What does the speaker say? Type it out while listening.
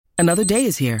Another day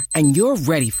is here, and you're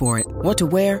ready for it. What to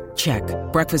wear? Check.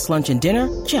 Breakfast, lunch, and dinner?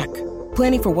 Check.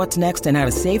 Planning for what's next and how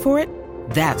to save for it?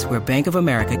 That's where Bank of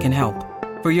America can help.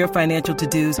 For your financial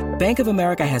to-dos, Bank of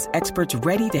America has experts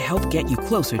ready to help get you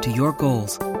closer to your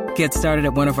goals. Get started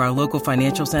at one of our local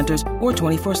financial centers or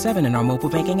 24/7 in our mobile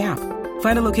banking app.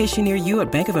 Find a location near you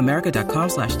at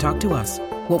bankofamerica.com/talktous.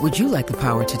 What would you like the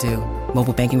power to do?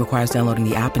 Mobile banking requires downloading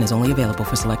the app and is only available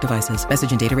for select devices.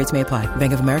 Message and data rates may apply.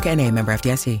 Bank of America N.A., member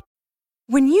FDIC.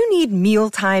 When you need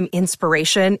mealtime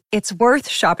inspiration, it's worth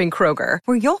shopping Kroger,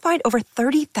 where you'll find over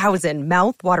 30,000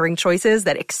 mouth-watering choices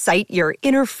that excite your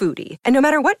inner foodie. And no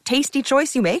matter what tasty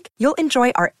choice you make, you'll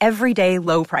enjoy our everyday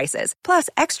low prices, plus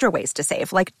extra ways to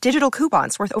save, like digital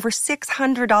coupons worth over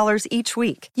 $600 each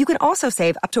week. You can also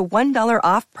save up to $1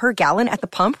 off per gallon at the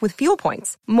pump with fuel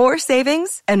points. More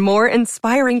savings and more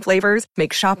inspiring flavors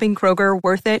make shopping Kroger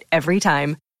worth it every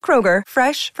time. Kroger,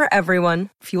 fresh for everyone.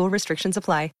 Fuel restrictions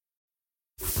apply.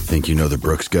 Think you know the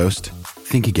Brooks Ghost?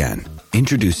 Think again.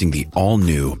 Introducing the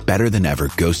all-new, better-than-ever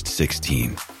Ghost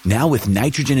 16. Now with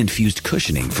nitrogen-infused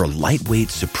cushioning for lightweight,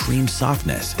 supreme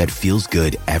softness that feels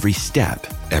good every step,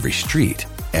 every street,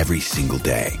 every single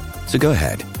day. So go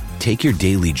ahead, take your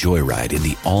daily joyride in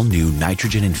the all-new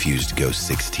nitrogen-infused Ghost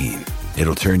 16.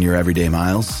 It'll turn your everyday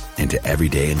miles into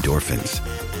everyday endorphins.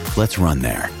 Let's run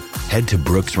there. Head to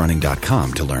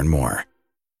brooksrunning.com to learn more.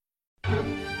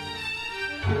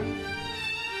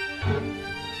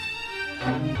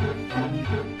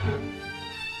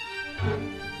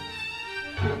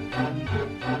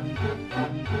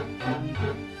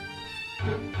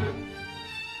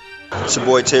 It's your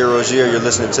boy Terry Rozier. You're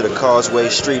listening to the Causeway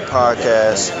Street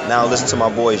Podcast. Now listen to my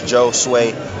boys Joe,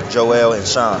 Sway, Joel, and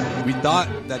Sean. We thought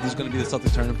that this was going to be the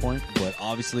Celtics turning point, but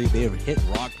obviously they have hit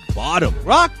rock bottom.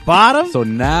 Rock bottom? So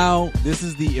now this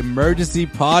is the emergency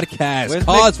podcast, Where's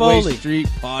Causeway Street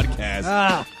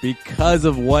Podcast, because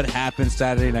of what happened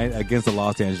Saturday night against the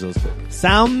Los Angeles Clippers.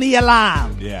 Sound the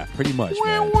alarm. Yeah, pretty much,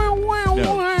 man.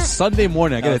 Yo, Sunday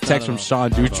morning, I get a text from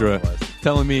Sean Dutra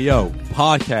telling me, yo,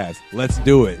 podcast, let's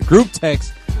do it. Group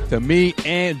text to me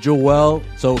and Joel.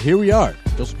 So here we are.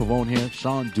 Joseph Pavone here,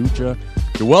 Sean Dutra.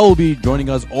 Joel will be joining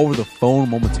us over the phone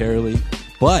momentarily,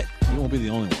 but he won't be the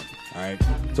only one. All right.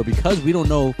 So because we don't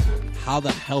know how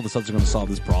the hell the Celtics are going to solve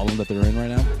this problem that they're in right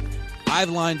now, I've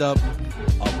lined up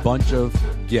a bunch of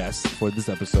guests for this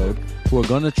episode who are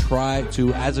going to try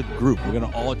to, as a group, we're going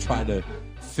to all try to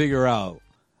figure out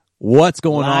what's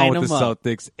going on with the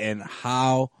Celtics and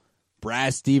how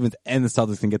Brad Stevens and the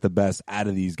Celtics can get the best out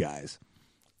of these guys.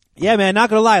 Yeah, man,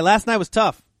 not going to lie. Last night was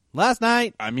tough. Last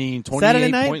night, I mean,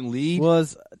 28-point lead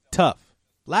was tough.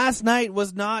 Last night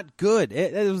was not good.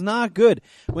 It was not good.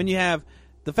 When you have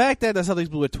the fact that the Celtics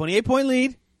blew a 28-point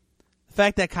lead, the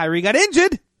fact that Kyrie got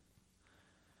injured,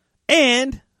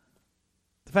 and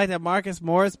the fact that Marcus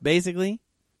Morris basically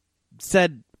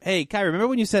said, hey, Kyrie, remember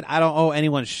when you said, I don't owe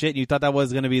anyone shit, and you thought that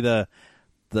was going to be the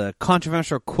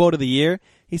controversial quote of the year?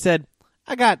 He said,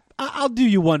 I'll do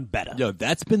you one better. Yo,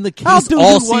 that's been the case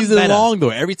all season long, though.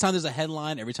 Every time there's a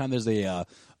headline, every time there's a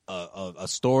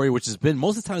story, which has been,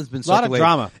 most of the time it's been a lot of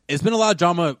drama. It's been a lot of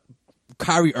drama,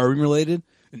 Kyrie Irving related,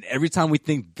 and every time we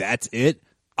think that's it,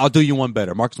 I'll do you one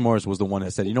better. Marcus Morris was the one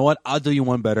that said, you know what, I'll do you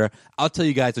one better. I'll tell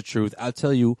you guys the truth. I'll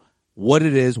tell you what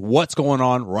it is, what's going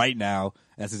on right now.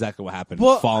 That's exactly what happened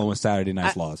following Saturday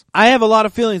night's loss. I have a lot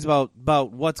of feelings about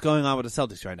what's going on with the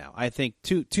Celtics right now. I think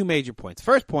two major points.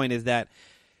 First point is that,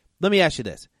 let me ask you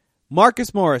this.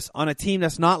 Marcus Morris on a team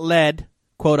that's not led,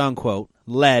 quote unquote,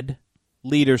 led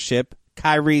leadership,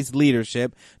 Kyrie's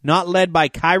leadership, not led by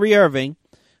Kyrie Irving,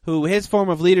 who his form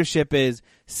of leadership is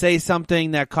say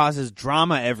something that causes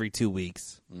drama every 2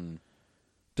 weeks.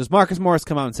 Does Marcus Morris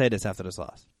come out and say this after this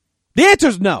loss? The answer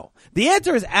is no. The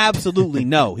answer is absolutely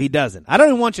no. He doesn't. I don't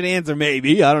even want you to answer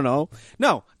maybe. I don't know.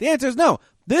 No. The answer is no.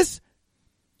 This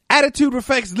attitude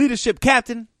reflects leadership,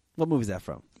 Captain. What movie is that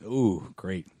from? Ooh,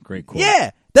 great quote.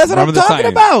 Yeah, that's what I'm talking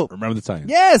about. Remember the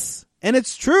Titans. Yes, and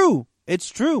it's true. It's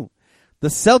true. The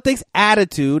Celtics'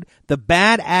 attitude, the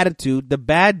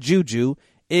bad juju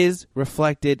is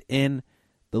reflected in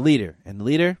the leader. And the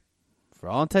leader, for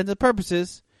all intents and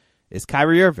purposes, is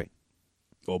Kyrie Irving.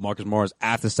 Well, Marcus Morris,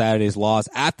 after Saturday's loss,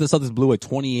 after the Celtics blew a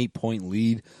 28-point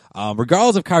lead,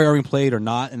 regardless if Kyrie Irving played or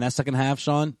not in that second half,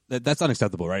 Sean, that's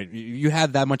unacceptable, right? You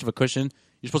had that much of a cushion.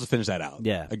 You're supposed to finish that out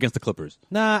against the Clippers.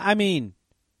 Nah, I mean,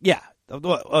 yeah.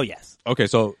 Oh, yes. Okay,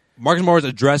 so Marcus Morris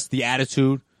addressed the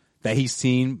attitude that he's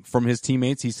seen from his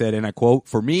teammates. He said, and I quote,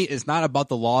 "For me, it's not about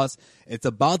the loss. It's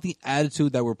about the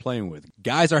attitude that we're playing with.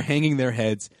 Guys are hanging their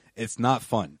heads. It's not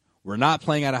fun. We're not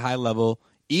playing at a high level.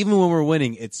 Even when we're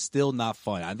winning, it's still not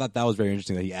fun." I thought that was very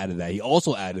interesting that he added that. He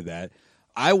also added that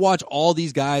I watch all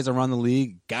these guys around the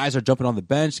league. Guys are jumping on the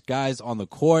bench. Guys on the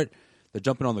court. They're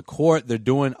jumping on the court. They're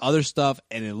doing other stuff,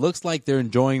 and it looks like they're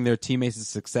enjoying their teammates'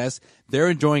 success. They're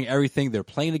enjoying everything. They're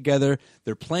playing together.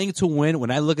 They're playing to win. When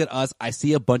I look at us, I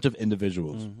see a bunch of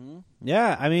individuals. Mm-hmm.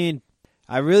 Yeah, I mean,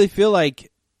 I really feel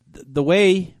like the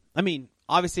way, I mean,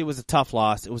 obviously it was a tough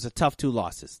loss. It was a tough 2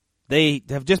 losses. They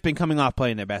have just been coming off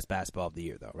playing their best basketball of the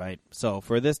year, though, right? So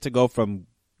for this to go from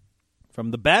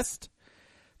the best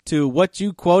to what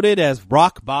you quoted as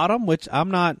rock bottom, which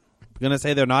I'm not going to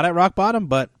say they're not at rock bottom,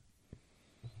 but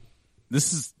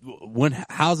this is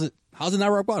how's it not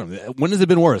rock bottom? When has it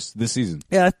been worse this season?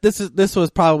 Yeah, this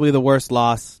was probably the worst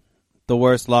loss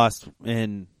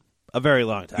in a very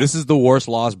long time. This is the worst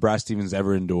loss Brad Stevens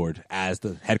ever endured as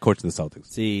the head coach of the Celtics.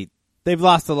 See, they've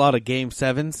lost a lot of game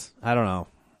 7s. I don't know.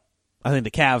 I think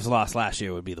the Cavs loss last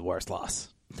year would be the worst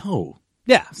loss. No.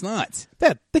 Yeah. It's not.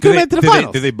 Yeah, they could have made it to the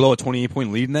finals. Did they blow a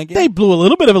 28-point lead in that game? They blew a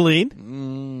little bit of a lead.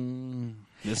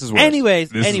 This is worse.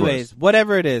 Anyways,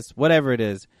 whatever it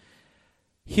is.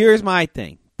 Here's my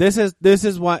thing. This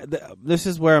is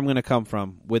where I'm going to come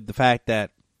from with the fact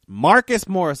that Marcus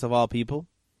Morris, of all people.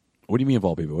 What do you mean of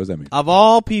all people? What does that mean? Of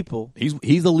all people.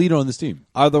 He's the leader on this team.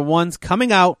 Are the ones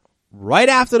coming out right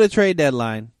after the trade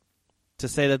deadline to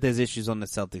say that there's issues on the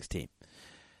Celtics team.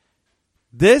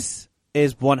 This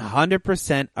is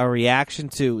 100% a reaction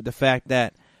to the fact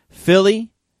that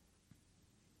Philly,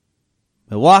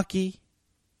 Milwaukee,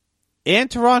 and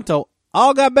Toronto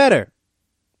all got better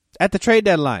at the trade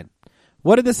deadline.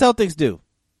 What did the Celtics do?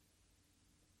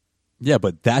 Yeah,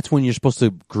 but that's when you're supposed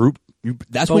to group.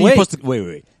 That's when you're supposed to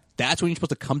wait. That's when you're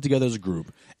supposed to come together as a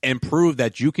group and prove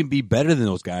that you can be better than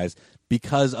those guys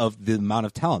because of the amount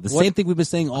of talent. Same thing we've been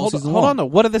saying all season long. Hold on, though.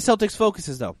 What are the Celtics'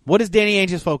 focuses, though? What is Danny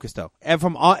Ainge's focus, though? And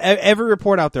from every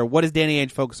report out there, what is Danny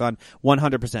Ainge focus on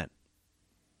 100%?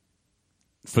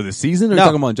 For the season, or are you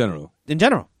talking about in general? In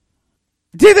general.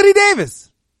 Anthony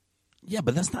Davis. Yeah,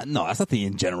 but that's not the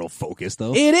in general focus,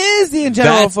 though. It is the in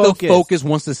general focus. That's the focus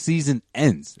once the season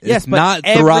ends. Yes, it's not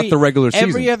throughout the regular season.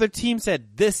 Every other team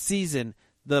said this season.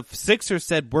 The Sixers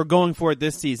said we're going for it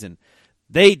this season.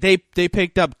 They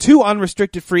picked up 2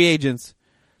 unrestricted free agents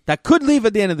that could leave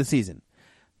at the end of the season.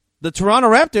 The Toronto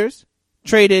Raptors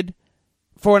traded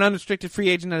for an unrestricted free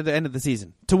agent at the end of the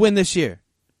season to win this year.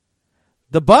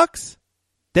 The Bucks,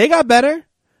 they got better.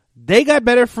 They got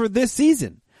better for this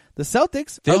season. The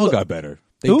Celtics, they all got better.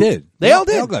 They Who? did. They all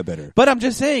did. They all got better. But I'm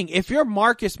just saying, if you're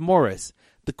Marcus Morris,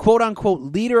 the quote-unquote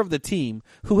leader of the team,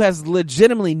 who has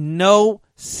legitimately no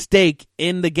stake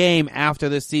in the game after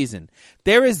this season,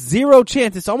 there is zero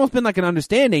chance. It's almost been like an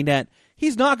understanding that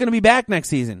he's not going to be back next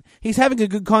season. He's having a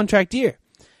good contract year.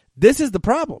 This is the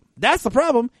problem. That's the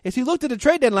problem. Is he looked at the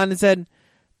trade deadline and said,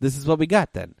 this is what we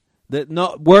got then.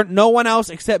 No one else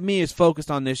except me is focused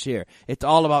on this year. It's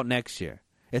all about next year.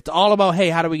 It's all about, hey,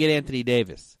 how do we get Anthony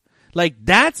Davis? Like,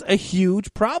 that's a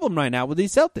huge problem right now with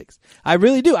these Celtics. I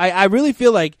really do. I really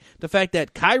feel like the fact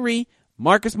that Kyrie,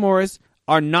 Marcus Morris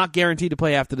are not guaranteed to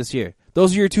play after this year.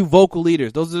 Those are your 2 vocal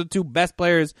leaders. Those are the 2 best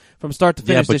players from start to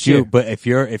finish this year. But if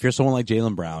you're someone like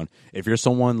Jaylen Brown, if you're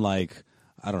someone like,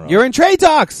 I don't know. You're in trade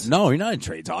talks. No, you're not in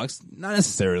trade talks. Not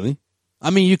necessarily. I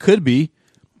mean, you could be.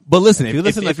 But listen, if you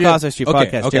listen to the Cause History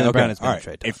podcast, Jaylen Brown has been in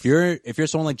trade talks. If you're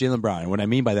someone like Jaylen Brown, and what I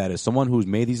mean by that is someone who's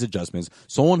made these adjustments,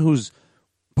 someone who's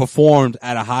performed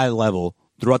at a high level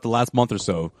throughout the last month or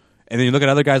so, and then you look at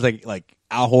other guys like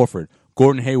Al Horford,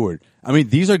 Gordon Hayward. I mean,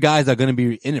 these are guys that are going to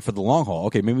be in it for the long haul.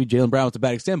 Okay, maybe Jaylen Brown was a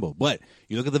bad example, but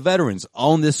you look at the veterans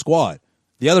on this squad,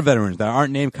 the other veterans that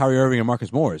aren't named Kyrie Irving and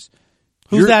Marcus Morris.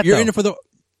 Who's that? You're in it for the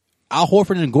Al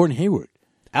Horford and Gordon Hayward.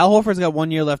 Al Horford's got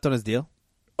 1 year left on his deal.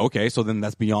 Okay, so then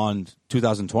that's beyond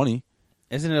 2020.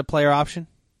 Isn't it a player option?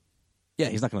 Yeah,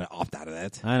 he's not going to opt out of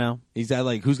that. I know. He's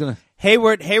like, who's going to?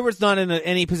 Hayward's not in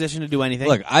any position to do anything.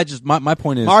 Look, my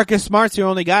point is, Marcus Smart's the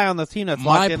only guy on the team that's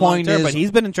locked in long term, but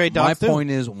he's been in trade talks too. My point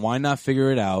is, why not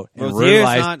figure it out and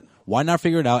why not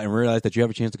figure it out and realize that you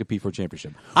have a chance to compete for a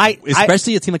championship?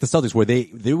 Especially a team like the Celtics, where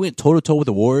they went toe to toe with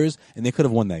the Warriors and they could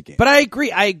have won that game. But I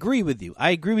agree with you.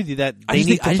 I agree with you that they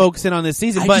need to focus in on this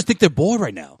season. I just think they're bored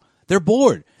right now. They're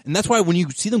bored. And that's why when you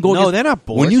see them go they're not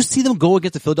bored. When you see them go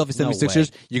against the Philadelphia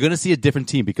 76ers, you're going to see a different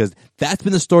team because that's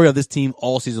been the story of this team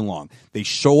all season long. They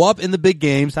show up in the big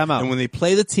games, and when they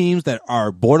play the teams that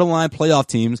are borderline playoff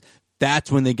teams, that's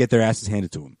when they get their asses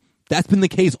handed to them. That's been the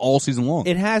case all season long.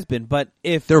 It has been, but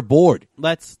if they're bored.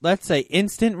 Let's say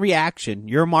instant reaction,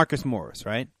 you're Marcus Morris,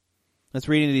 right? Let's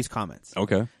read into these comments.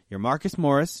 Okay. You're Marcus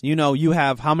Morris. You know you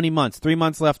have how many months? 3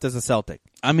 months left as a Celtic.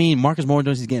 I mean, Marcus Morris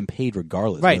knows he's getting paid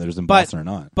regardless, whether he's in Boston or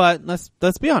not. But let's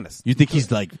be honest. You think he's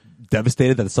like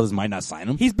devastated that the Celtics might not sign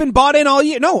him? He's been bought in all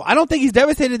year. No, I don't think he's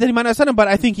devastated that he might not sign him, but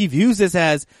I think he views this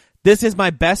as, this is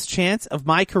my best chance of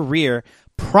my career,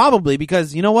 probably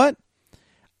because, you know what?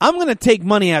 I'm going to take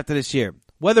money after this year,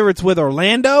 whether it's with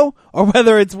Orlando or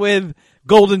whether it's with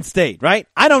Golden State, right?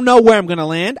 I don't know where I'm going to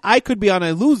land. I could be on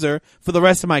a loser for the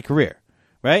rest of my career,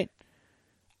 right?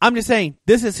 I'm just saying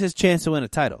this is his chance to win a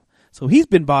title. So he's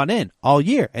been bought in all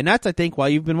year, and that's, I think, why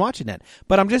you've been watching that.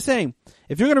 But I'm just saying,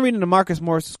 if you're going to read into Marcus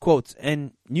Morris's quotes,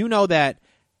 and you know that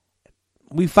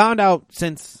we found out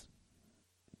since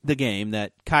the game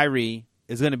that Kyrie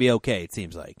is going to be okay, it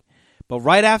seems like. But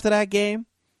right after that game,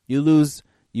 you lose.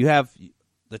 You have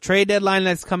the trade deadline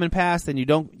that's coming past, and you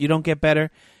don't get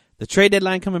better. The trade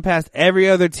deadline coming past, every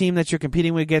other team that you're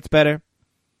competing with gets better.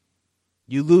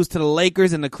 You lose to the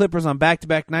Lakers and the Clippers on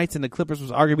back-to-back nights, and the Clippers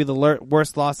was arguably the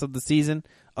worst loss of the season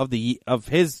of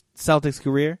his Celtics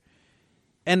career.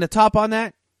 And to top on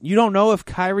that, you don't know if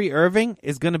Kyrie Irving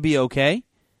is going to be okay.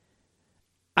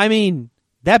 I mean,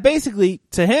 that basically,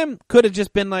 to him, could have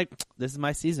just been like, this is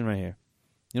my season right here.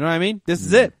 You know what I mean? This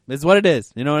is it. This is what it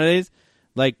is. You know what it is?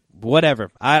 Like,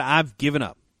 whatever. I've given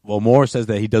up. Well, Moore says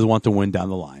that he does want to win down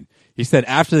the line. He said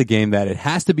after the game that it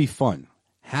has to be fun.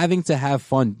 Have to have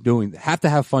fun doing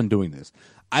this.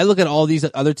 I look at all these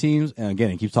other teams, and again,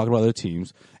 he keeps talking about other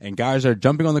teams, and guys are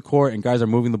jumping on the court, and guys are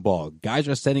moving the ball. Guys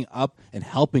are setting up and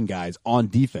helping guys on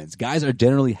defense. Guys are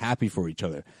generally happy for each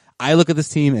other. I look at this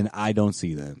team, and I don't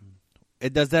see that.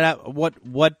 It does that.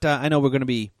 I know we're going to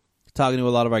be talking to a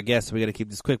lot of our guests, so we got to keep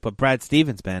this quick, but Brad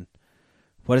Stevens, man.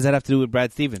 What does that have to do with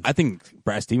Brad Stevens? I think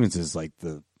Brad Stevens is like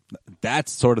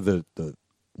that's sort of the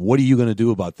what are you going to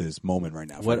do about this moment right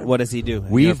now? What does he do,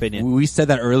 in your opinion? We said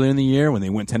that earlier in the year when they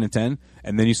went 10-10,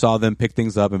 and then you saw them pick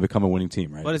things up and become a winning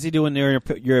team, right? What does he do in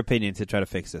your opinion to try to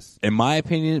fix this? In my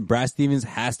opinion, Brad Stevens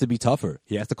has to be tougher.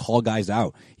 He has to call guys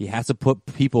out. He has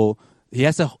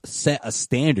to set a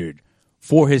standard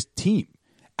for his team.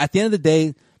 At the end of the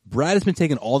day, Brad has been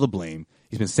taking all the blame.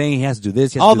 He's been saying he has to do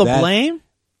this, he has to do that. All the blame?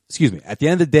 Excuse me. At the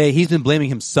end of the day, he's been blaming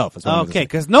himself. Okay,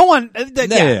 because no one...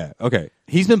 Yeah. Okay.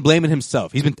 He's been blaming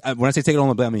himself. When I say taking all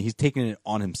the blame, I mean he's taking it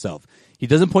on himself. He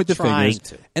doesn't point the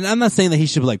fingers. And I'm not saying that he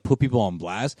should like put people on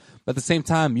blast, but at the same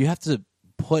time, you have to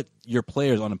put your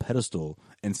players on a pedestal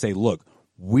and say, look,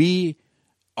 we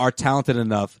are talented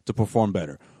enough to perform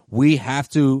better. We have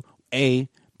to, A,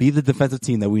 be the defensive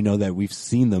team that we know that we've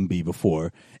seen them be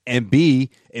before, and B,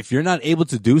 if you're not able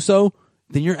to do so,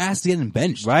 then you're asked to get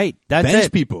benched. Right. That's bench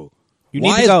it. people. You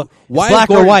need to go black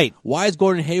or white. Why is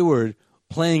Gordon Hayward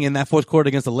playing in that fourth quarter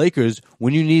against the Lakers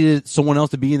when you needed someone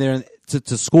else to be in there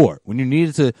to score? When you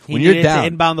needed to, when you're down, to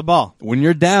inbound the ball. When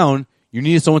you're down, you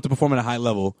needed someone to perform at a high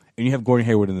level, and you have Gordon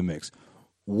Hayward in the mix.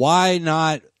 Why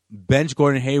not bench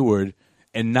Gordon Hayward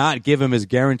and not give him his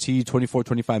guaranteed 24,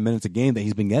 25 minutes a game that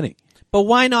he's been getting? But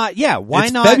why not? Yeah, why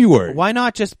it's not? February. Why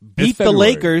not just beat the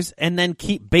Lakers and then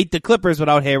beat the Clippers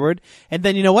without Hayward? And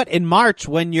then you know what? In March,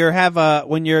 when you're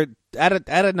at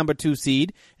a number 2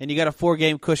 seed and you got a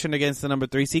 4-game cushion against the number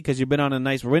 3 seed because you've been on a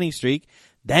nice winning streak,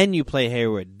 then you play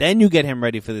Hayward. Then you get him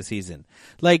ready for the season.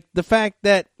 Like the fact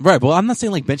that right. Well, I'm not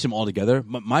saying like bench him altogether.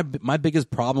 My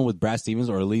biggest problem with Brad Stevens,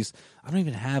 or at least I don't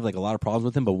even have like a lot of problems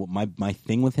with him, but my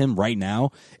thing with him right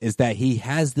now is that he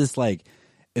has this like.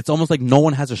 It's almost like no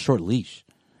one has a short leash.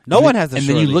 No one has a short leash.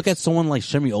 And then you look at someone like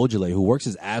Shemi Ojale, who works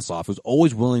his ass off, who's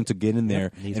always willing to get in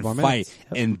there and fight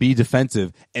and be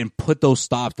defensive and put those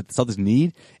stops that the Celtics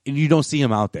need, and you don't see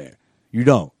him out there. You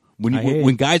don't.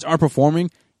 When guys aren't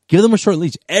performing, give them a short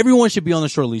leash. Everyone should be on the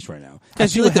short leash right now.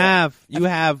 Because you don't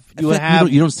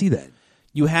see that.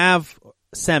 You have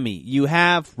Semi. You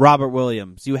have Robert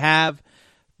Williams. You have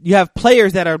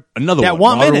players that are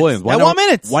want minutes. Williams. Want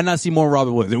minutes. Why not see more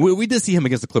Robert Williams? We did see him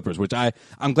against the Clippers, which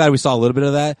I'm glad we saw a little bit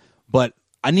of that, but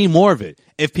I need more of it.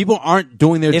 If people aren't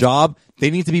doing their job,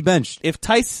 they need to be benched. If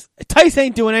Tice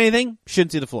ain't doing anything,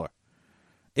 shouldn't see the floor.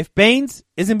 If Baines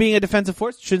isn't being a defensive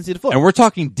force, shouldn't see the floor. And we're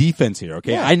talking defense here,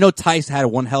 okay? Yeah. I know Tice had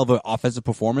one hell of an offensive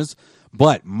performance,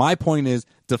 but my point is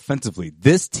defensively.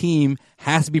 This team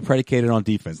has to be predicated on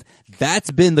defense.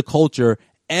 That's been the culture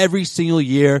every single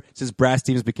year since Brad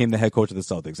Stevens became the head coach of the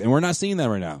Celtics. And we're not seeing that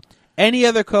right now. Any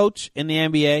other coach in the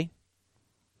NBA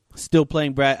still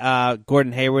playing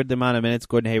Gordon Hayward, the amount of minutes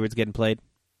Gordon Hayward's getting played?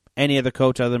 Any other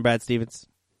coach other than Brad Stevens?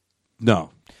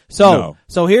 No. So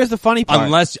here's the funny part.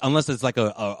 Unless it's like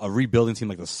a rebuilding team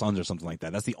like the Suns or something like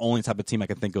that. That's the only type of team I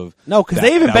can think of. No, because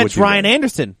they even benched Ryan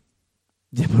Anderson.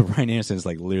 Yeah, but Ryan Anderson is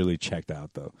like literally checked out,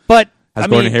 though. But Has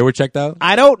Gordon Hayward checked out?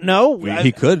 I don't know.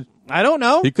 He could. I don't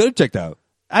know. He could have checked out.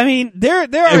 I mean, there are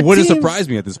It wouldn't teams, surprise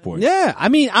me at this point. Yeah. I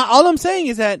mean, all I'm saying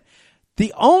is that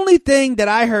the only thing that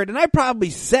I heard, and I probably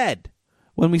said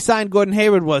when we signed Gordon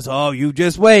Hayward was, oh, you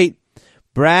just wait.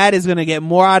 Brad is going to get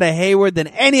more out of Hayward than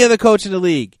any other coach in the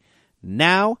league.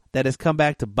 Now that has come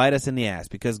back to bite us in the ass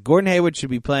because Gordon Hayward should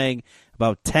be playing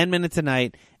about 10 minutes a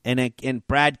night, and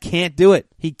Brad can't do it.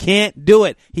 He can't do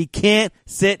it. He can't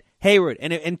sit Hayward.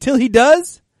 And until he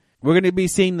does, we're going to be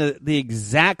seeing the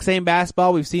exact same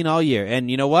basketball we've seen all year. And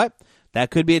you know what?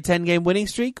 That could be a 10-game winning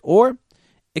streak, or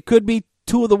it could be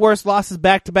two of the worst losses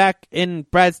back-to-back in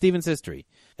Brad Stevens history.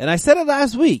 And I said it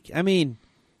last week. I mean,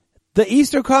 the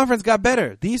Eastern Conference got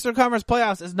better. The Eastern Conference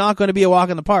playoffs is not going to be a walk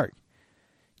in the park.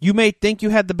 You may think you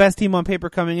had the best team on paper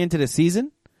coming into the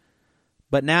season,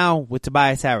 but now with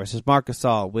Tobias Harris, with Marc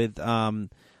Gasol, with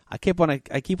I keep on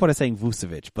saying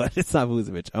Vucevic, but it's not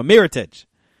Vucevic. Mirotic,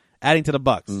 adding to the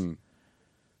Bucks.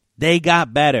 They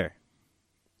got better.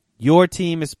 Your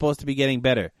team is supposed to be getting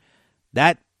better.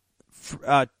 That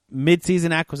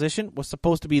mid-season acquisition was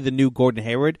supposed to be the new Gordon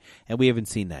Hayward, and we haven't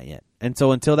seen that yet. And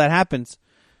so until that happens,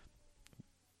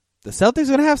 the Celtics are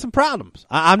going to have some problems.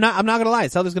 I'm not going to lie.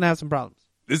 The Celtics are going to have some problems.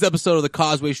 This episode of the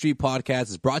Causeway Street Podcast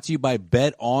is brought to you by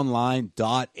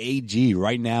BetOnline.ag.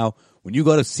 Right now, when you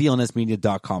go to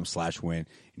clnsmedia.com/win and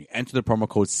you enter the promo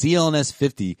code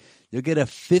CLNS50, you'll get a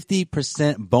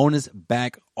 50% bonus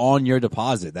back on your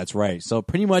deposit. That's right. So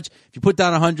pretty much, if you put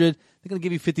down $100, they're going to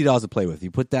give you $50 to play with. If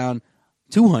you put down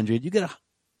 $200, you get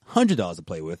 $100 to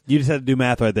play with. You just had to do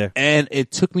math right there. And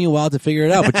it took me a while to figure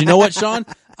it out. But you know what, Sean?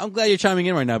 I'm glad you're chiming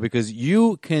in right now because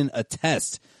you can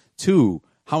attest to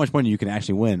how much money you can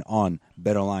actually win on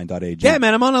betonline.ag. Yeah,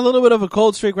 man, I'm on a little bit of a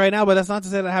cold streak right now, but that's not to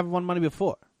say that I haven't won money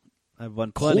before. I've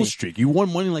won plenty. Cold streak? You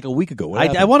won money like a week ago.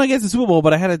 I won against the Super Bowl,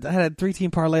 but I had a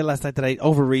 3-team parlay last night that I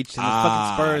overreached. And the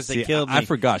fucking Spurs, they killed me. I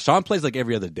forgot. Sean plays like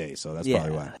every other day, so that's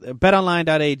probably why.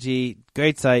 BetOnline.ag,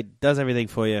 great site, does everything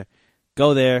for you.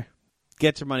 Go there,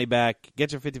 get your money back,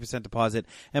 get your 50% deposit.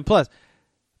 And plus,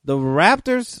 the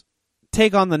Raptors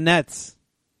take on the Nets.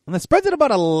 And the spread's at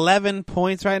about 11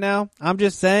 points right now. I'm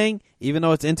just saying, even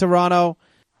though it's in Toronto,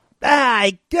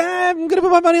 I'm gonna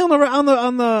put my money on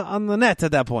the Nets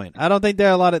at that point. I don't think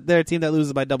they're a team that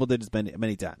loses by double digits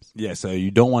many times. Yeah, so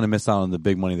you don't want to miss out on the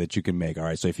big money that you can make. All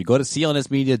right, so if you go to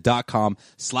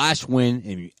clnsmedia.com/win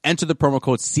and you enter the promo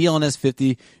code CLNS50,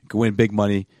 you can win big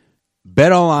money.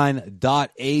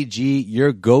 BetOnline.ag,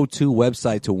 your go-to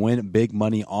website to win big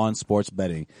money on sports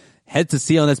betting. Head to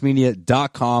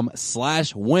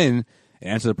clnsmedia.com/win and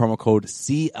enter the promo code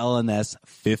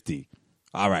CLNS50.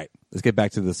 All right, let's get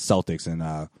back to the Celtics and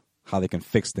how they can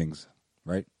fix things,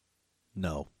 right?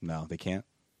 No, they can't?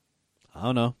 I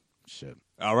don't know. Shit.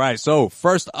 All right, so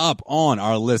first up on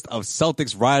our list of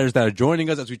Celtics riders that are joining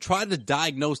us as we try to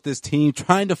diagnose this team,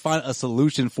 trying to find a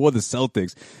solution for the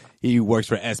Celtics. He works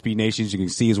for SB Nations. You can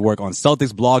see his work on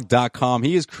CelticsBlog.com.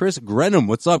 He is Chris Grenham.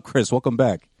 What's up, Chris? Welcome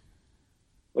back.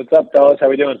 What's up, fellas? How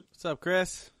we doing? What's up,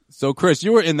 Chris? So, Chris,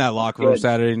 you were in that locker room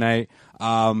Saturday night.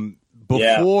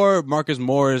 Before Marcus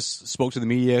Morris spoke to the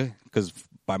media, because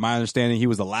by my understanding, he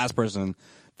was the last person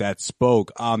that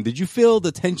spoke. Did you feel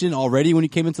the tension already when you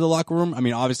came into the locker room? I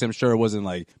mean, obviously, I'm sure it wasn't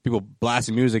like people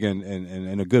blasting music and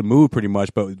in a good mood pretty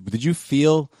much, but did you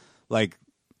feel like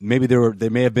maybe there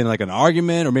may have been like an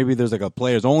argument or maybe there's like a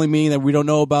players-only meeting that we don't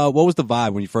know about? What was the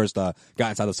vibe when you first got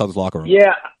inside the Celtics locker room?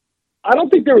 Yeah, I don't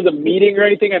think there was a meeting or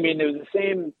anything. I mean, it was the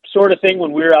same sort of thing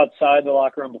when we were outside the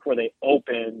locker room before they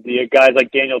opened. The guys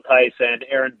like Daniel Tice and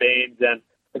Aaron Baines and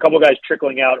a couple of guys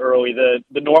trickling out early.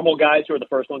 The normal guys who were the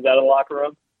first ones out of the locker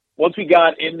room. Once we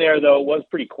got in there, though, it was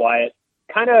pretty quiet.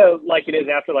 Kind of like it is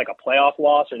after like a playoff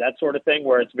loss or that sort of thing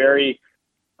where it's very,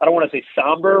 I don't want to say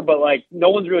somber, but like no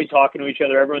one's really talking to each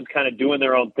other. Everyone's kind of doing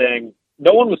their own thing.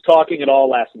 No one was talking at all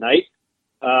last night.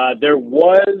 There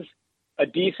was a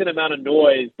decent amount of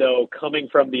noise, though, coming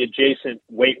from the adjacent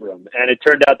weight room. And it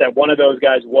turned out that one of those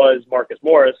guys was Marcus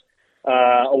Morris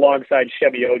alongside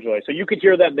Semi Ojeleye. So you could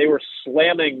hear them. They were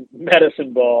slamming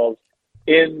medicine balls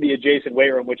in the adjacent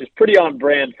weight room, which is pretty on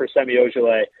brand for Semi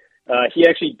Ojeleye. He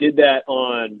actually did that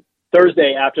on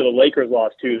Thursday after the Lakers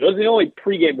lost, too. Those are the only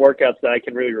pregame workouts that I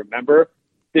can really remember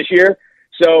this year.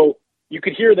 So you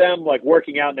could hear them, like,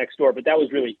 working out next door, but that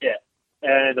was really it.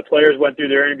 And the players went through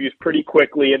their interviews pretty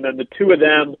quickly, and then the two of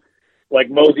them, like,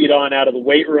 moseyed on out of the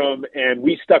weight room, and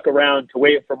we stuck around to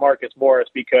wait for Marcus Morris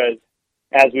because,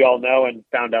 as we all know and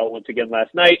found out once again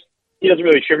last night, he doesn't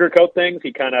really sugarcoat things.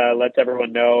 He kind of lets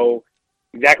everyone know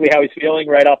exactly how he's feeling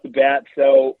right off the bat.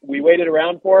 So we waited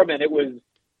around for him, and it was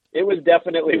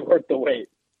definitely worth the wait.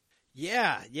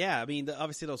 Yeah. I mean,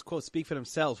 obviously those quotes speak for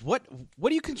themselves. What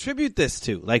do you contribute this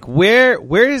to? Like,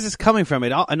 where is this coming from?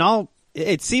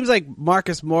 It seems like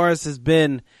Marcus Morris has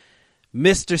been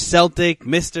Mr. Celtic,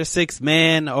 Mr. Sixth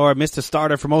Man, or Mr.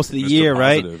 Starter for most of the Mr. year,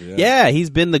 Positive, right? yeah. He's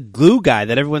been the glue guy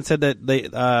that everyone said that they,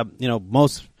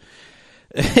 most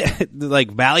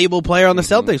like valuable player on the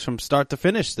Celtics from start to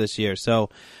finish this year. So,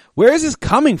 where is this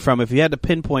coming from? If you had to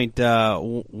pinpoint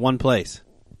one place,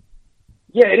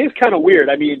 yeah, it is kind of weird.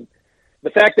 I mean, the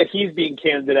fact that he's being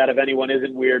candid out of anyone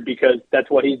isn't weird because that's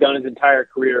what he's done his entire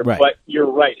career. Right. But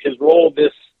you're right. His role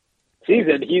this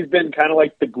season, he's been kind of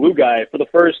like the glue guy. For the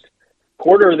first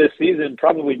quarter of this season,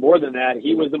 probably more than that,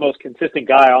 he was the most consistent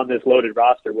guy on this loaded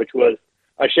roster, which was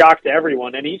a shock to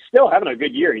everyone. And he's still having a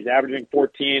good year. He's averaging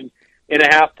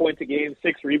 14.5 points a game,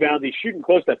 6 rebounds. He's shooting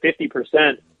close to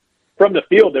 50% from the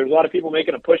field. There's a lot of people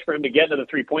making a push for him to get into the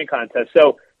three-point contest.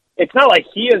 So it's not like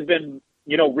he has been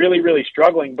really, really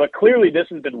struggling, but clearly this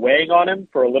has been weighing on him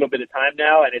for a little bit of time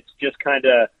now, and it's just kind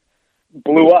of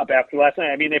blew up after last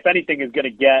night. I mean, if anything is going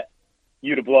to get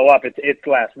you to blow up, it's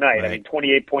last night. Right. I mean,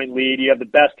 28-point lead. You have the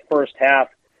best first half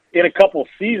in a couple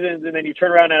seasons, and then you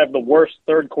turn around and have the worst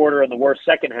third quarter and the worst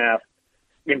second half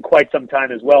in quite some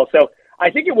time as well. So I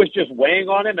think it was just weighing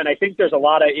on him, and I think there's a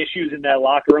lot of issues in that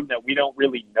locker room that we don't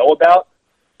really know about.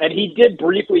 And he did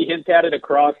briefly hint at it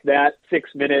across that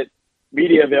 6-minute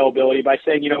media availability by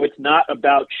saying, it's not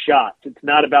about shots. It's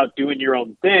not about doing your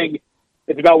own thing.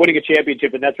 It's about winning a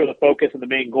championship, and that's where the focus and the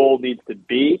main goal needs to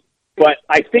be. But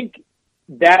I think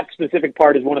that specific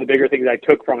part is one of the bigger things I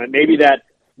took from it. Maybe that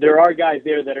there are guys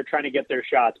there that are trying to get their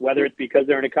shots, whether it's because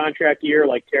they're in a contract year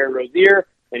like Terry Rozier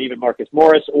and even Marcus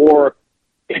Morris, or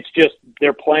it's just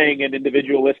they're playing an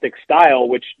individualistic style,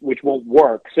 which won't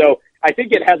work. So I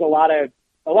think it has a lot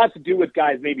to do with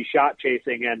guys maybe shot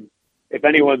chasing, and if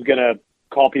anyone's going to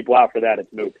call people out for that,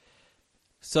 it's Mook.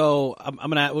 So I'm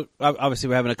going to, obviously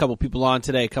we're having a couple people on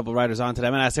today, a couple writers on today.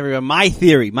 I'm going to ask everyone my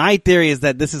theory. My theory is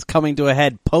that this is coming to a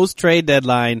head post-trade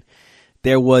deadline.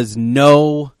 There was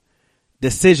no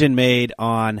decision made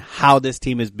on how this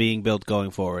team is being built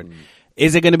going forward.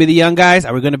 Is it going to be the young guys?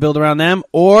 Are we going to build around them?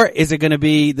 Or is it going to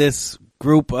be this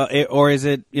group, or is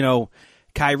it,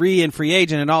 Kyrie and free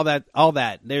agent and all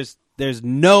that? There's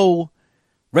no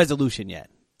resolution yet.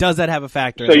 Does that have a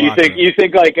factor? So you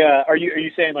think like are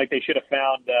you saying like they should have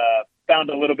found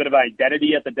a little bit of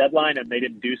identity at the deadline and they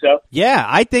didn't do so? Yeah,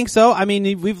 I think so. I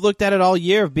mean, we've looked at it all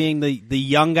year of being the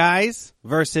young guys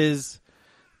versus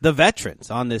the veterans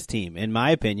on this team. In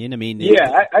my opinion, I mean,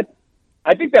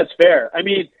 I think that's fair. I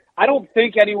mean, I don't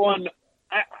think anyone.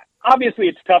 Obviously,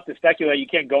 it's tough to speculate. You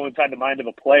can't go inside the mind of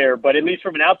a player, but at least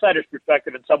from an outsider's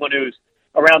perspective and someone who's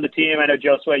around the team, I know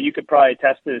Joe Sway, you could probably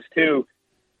attest to this too.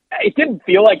 It didn't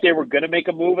feel like they were going to make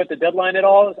a move at the deadline at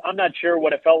all. I'm not sure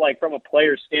what it felt like from a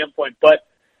player's standpoint, but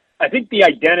I think the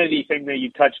identity thing that you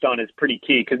touched on is pretty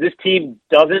key because this team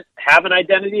doesn't have an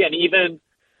identity, and even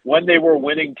when they were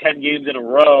winning 10 games in a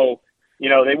row,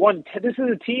 they won. This is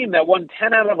a team that won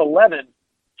 10 out of 11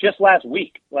 just last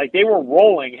week. Like, they were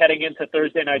rolling heading into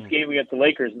Thursday night's game against the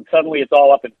Lakers, and suddenly it's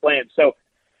all up in flames. So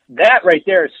that right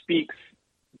there speaks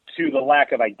to the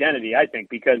lack of identity, I think,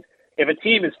 because if a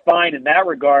team is fine in that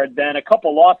regard, then a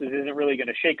couple losses isn't really going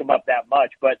to shake them up that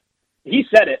much. But he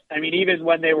said it. I mean, even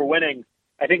when they were winning,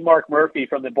 I think Mark Murphy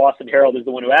from the Boston Herald is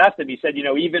the one who asked him. He said,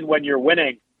 even when you're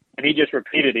winning, and he just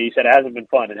repeated it, he said, it hasn't been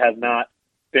fun. It has not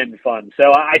been fun.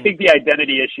 So I think the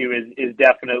identity issue is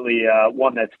definitely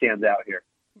one that stands out here.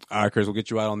 All right, Chris, we'll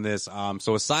get you out on this.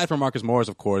 So aside from Marcus Morris,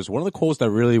 of course, one of the quotes that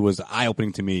really was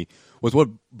eye-opening to me was what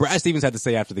Brad Stevens had to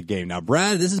say after the game. Now,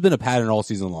 Brad, this has been a pattern all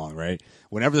season long, right?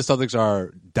 Whenever the Celtics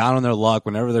are down on their luck,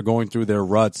 whenever they're going through their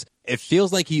ruts, it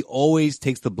feels like he always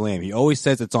takes the blame. He always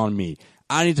says it's on me.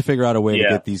 I need to figure out a way to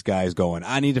get these guys going.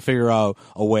 I need to figure out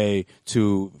a way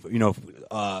to,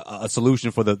 a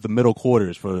solution for the middle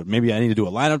quarters. For maybe I need to do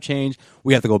a lineup change.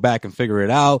 We have to go back and figure it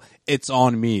out. It's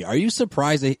on me. Are you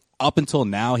surprised that up until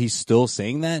now he's still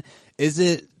saying that? Is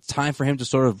it time for him to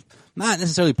sort of not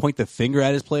necessarily point the finger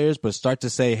at his players, but start to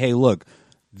say, hey, look,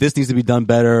 this needs to be done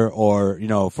better, or,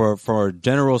 for a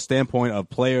general standpoint of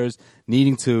players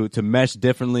needing to mesh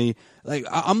differently. Like,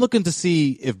 I'm looking to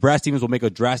see if Brad Stevens will make a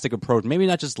drastic approach, maybe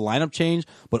not just lineup change,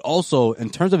 but also in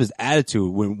terms of his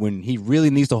attitude when he really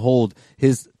needs to hold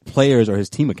his players or his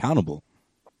team accountable.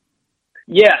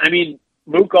 Yeah, I mean,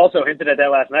 Mook also hinted at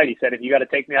that last night. He said, if you got to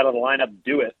take me out of the lineup,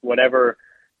 do it, whatever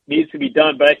needs to be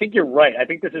done. But I think you're right. I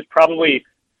think this is probably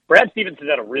Brad Stevens has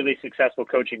had a really successful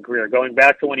coaching career going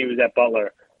back to when he was at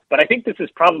Butler. But I think this is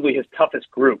probably his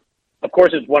toughest group. Of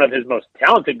course, it's one of his most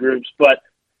talented groups, but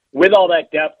with all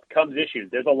that depth comes issues.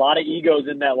 There's a lot of egos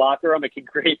in that locker room. It can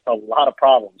create a lot of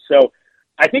problems. So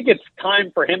I think it's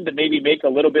time for him to maybe make a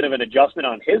little bit of an adjustment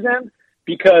on his end,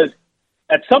 because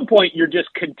at some point you're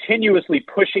just continuously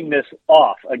pushing this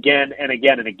off again and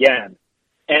again and again.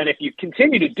 And if you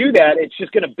continue to do that, it's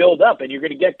just going to build up, and you're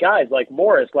going to get guys like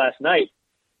Morris last night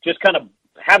just kind of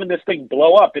having this thing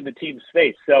blow up in the team's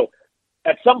face. So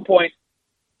at some point,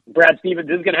 Brad Stevens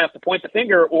is going to have to point the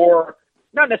finger, or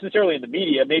not necessarily in the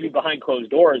media, maybe behind closed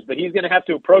doors, but he's going to have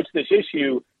to approach this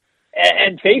issue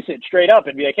and face it straight up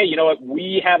and be like, hey, you know what?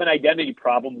 We have an identity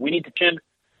problem. We need to chin,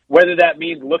 whether that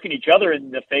means looking each other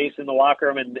in the face in the locker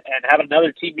room and having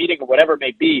another team meeting or whatever it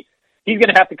may be. He's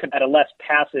going to have to come at a less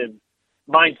passive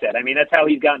mindset. I mean, that's how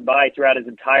he's gotten by throughout his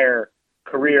entire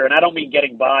career. And I don't mean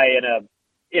getting by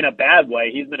in a bad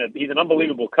way. He's an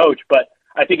unbelievable coach, but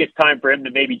I think it's time for him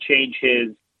to maybe change his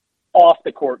off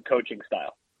the court coaching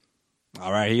style.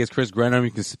 All right, he is Chris Grenham.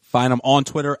 You can find him on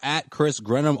Twitter at Chris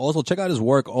Grenham. Also, check out his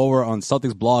work over on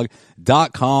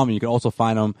CelticsBlog.com. And you can also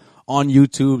find him on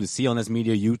YouTube, the CLNS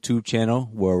Media YouTube channel,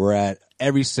 where we're at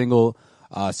every single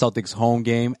Celtics home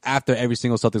game, after every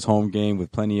single Celtics home game,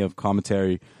 with plenty of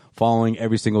commentary following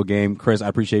every single game. Chris, I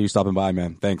appreciate you stopping by,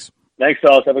 man. Thanks. Thanks,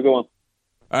 fellas. Have a good one.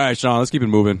 All right, Sean, let's keep it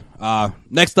moving.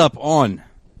 Next up on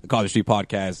the College Street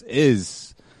Podcast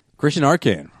is Christian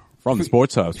Arcand from the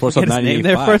Sports Hub. Sports Hub 98.5.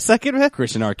 there for a second, man?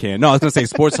 Christian Arcand. No, I was going to say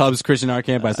Sports Hub's Christian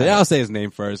Arcand, but I said, I'll say his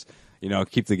name first. You know,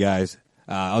 keep the guys.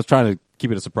 I was trying to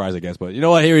keep it a surprise, I guess. But you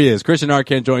know what? Here he is. Christian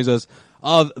Arcand joins us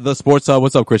of the Sports Hub.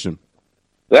 What's up, Christian?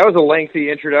 That was a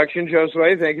lengthy introduction,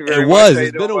 Josue. Thank you very much. It was.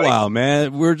 It's been a while,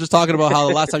 man. We were just talking about how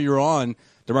the last time you were on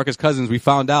DeMarcus Cousins, we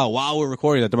found out while we were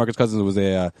recording that DeMarcus Cousins was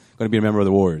going to be a member of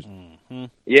the Warriors. Mm-hmm.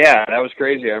 Yeah, that was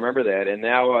crazy. I remember that. And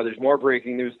now there's more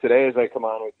breaking news today as I come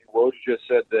on with you. Woj just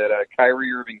said that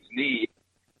Kyrie Irving's knee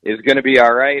is going to be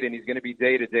all right, and he's going to be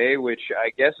day-to-day, which I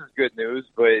guess is good news,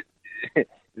 but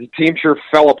the team sure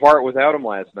fell apart without him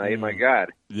last night. My God.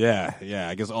 Yeah.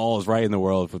 I guess all is right in the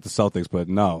world with the Celtics, but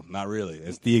no, not really.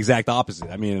 It's the exact opposite.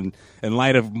 I mean, in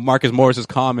light of Marcus Morris's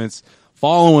comments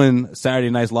following Saturday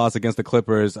night's loss against the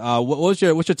Clippers, what's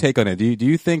your take on it? Do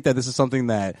you think that this is something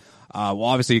that, well,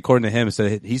 obviously, according to him,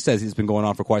 he says it's been going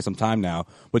on for quite some time now,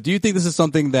 but do you think this is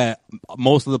something that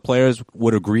most of the players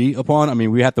would agree upon? I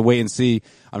mean, we have to wait and see.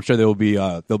 I'm sure they'll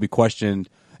be questioned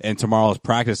in tomorrow's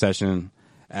practice session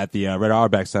at the Red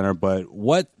Auerbach Center, but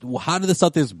how do the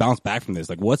Celtics bounce back from this?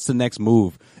 Like, what's the next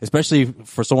move, especially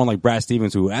for someone like Brad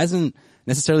Stevens, who hasn't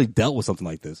necessarily dealt with something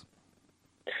like this?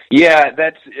 Yeah,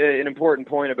 that's an important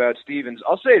point about Stevens.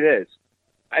 I'll say this.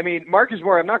 I mean, Marcus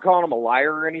Morris, I'm not calling him a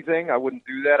liar or anything. I wouldn't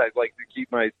do that. I'd like to keep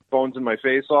my bones in my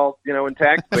face all,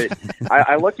 intact. But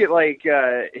I look at,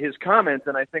 his comments,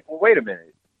 and I think, well, wait a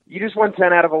minute. You just won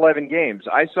 10 out of 11 games.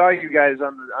 I saw you guys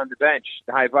on the bench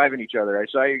high-fiving each other. I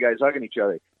saw you guys hugging each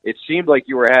other. It seemed like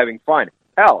you were having fun.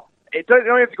 Hell, you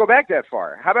don't have to go back that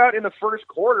far. How about in the first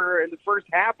quarter, in the first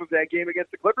half of that game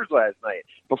against the Clippers last night?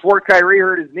 Before Kyrie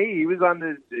hurt his knee, he was on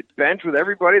the bench with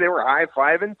everybody. They were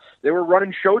high-fiving. They were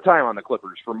running Showtime on the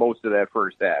Clippers for most of that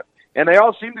first half. And they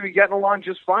all seemed to be getting along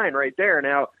just fine right there.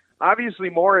 Now, obviously,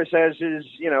 Morris has his,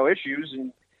 issues,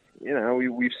 and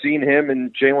we've seen him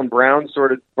and Jaylen Brown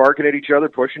sort of barking at each other,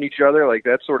 pushing each other, like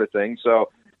that sort of thing. So,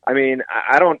 I mean,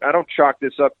 I don't chalk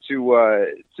this up to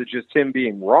just him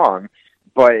being wrong,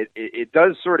 but it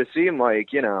does sort of seem like,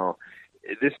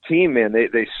 this team, man,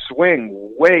 they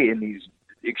swing way in these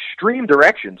extreme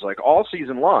directions, like all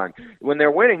season long. When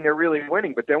they're winning, they're really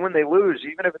winning, but then when they lose,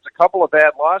 even if it's a couple of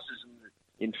bad losses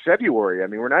in February, I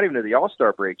mean, we're not even to the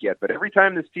All-Star break yet, but every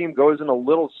time this team goes in a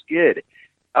little skid,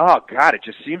 oh God, it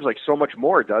just seems like so much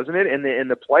more, doesn't it? And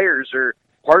the players are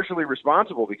partially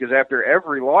responsible because after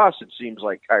every loss, it seems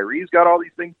like Kyrie's got all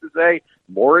these things to say.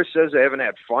 Morris says they haven't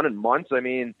had fun in months. I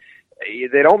mean,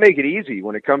 they don't make it easy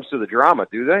when it comes to the drama,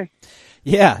 do they?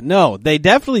 Yeah, no, they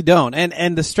definitely don't.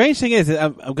 And the strange thing is,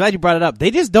 I'm glad you brought it up.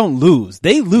 They just don't lose.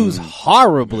 They lose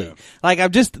horribly. Yeah. Like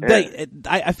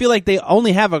I feel like they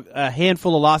only have a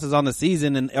handful of losses on the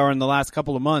season or in the last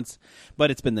couple of months.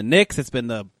 But it's been the Knicks, it's been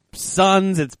the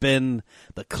Suns, it's been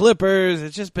the Clippers.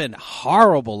 It's just been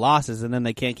horrible losses, and then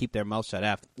they can't keep their mouth shut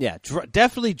after. Yeah,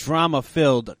 definitely drama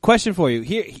filled. Question for you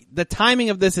here: the timing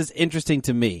of this is interesting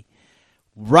to me.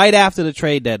 Right after the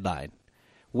trade deadline,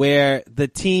 where the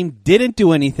team didn't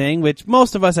do anything, which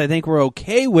most of us I think were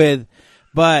okay with,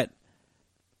 but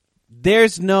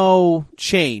there's no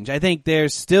change. I think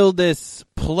there's still this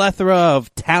plethora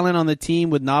of talent on the team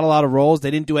with not a lot of roles.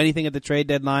 They didn't do anything at the trade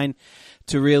deadline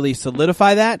to really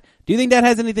solidify that. Do you think that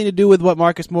has anything to do with what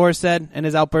Marcus Morris said and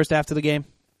his outburst after the game?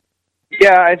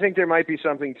 Yeah, I think there might be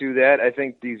something to that. I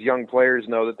think these young players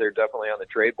know that they're definitely on the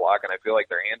trade block, and I feel like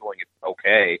they're handling it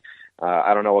okay.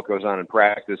 I don't know what goes on in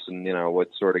practice and, what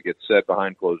sort of gets said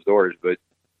behind closed doors, but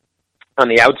on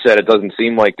the outset, it doesn't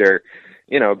seem like they're,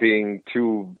 being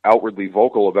too outwardly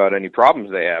vocal about any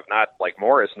problems they have. Not like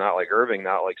Morris, not like Irving,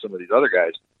 not like some of these other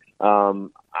guys.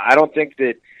 I don't think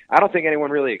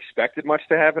anyone really expected much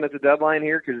to happen at the deadline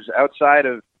here, because outside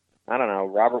of, I don't know,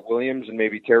 Robert Williams and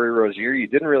maybe Terry Rozier, you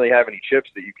didn't really have any chips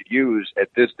that you could use at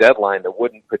this deadline that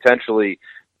wouldn't potentially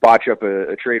botch up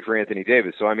a trade for Anthony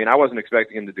Davis. So, I mean, I wasn't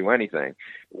expecting him to do anything.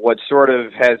 What sort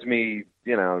of has me,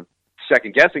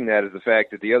 second-guessing that is the fact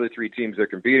that the other three teams they're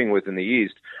competing with in the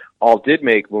East all did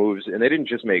make moves, and they didn't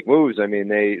just make moves. I mean,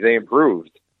 they improved.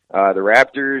 The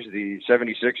Raptors, the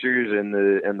 76ers,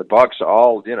 and the Bucks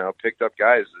all, picked up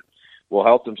guys that will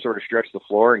help them sort of stretch the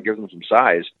floor and give them some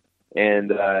size.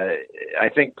 And I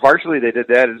think partially they did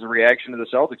that as a reaction to the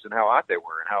Celtics and how hot they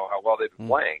were and how well they've been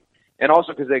playing, and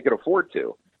also because they could afford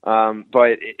to.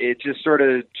 But it just sort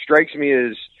of strikes me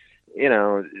as,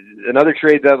 another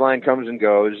trade deadline comes and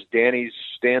goes. Danny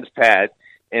stands pat.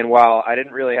 And while I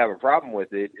didn't really have a problem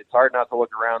with it, it's hard not to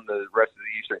look around the rest of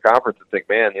the Eastern Conference and think,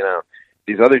 man,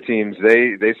 these other teams,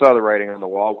 they saw the writing on the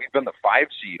wall. We've been the 5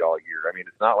 seed all year. I mean,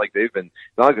 it's not like the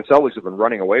Celtics have been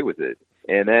running away with it.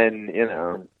 And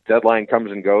then, deadline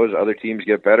comes and goes. Other teams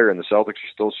get better, and the Celtics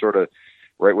are still sort of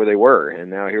right where they were. And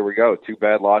now here we go, 2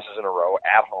 bad losses in a row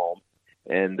at home,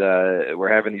 and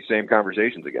we're having these same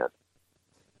conversations again.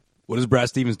 What does Brad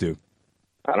Stevens do?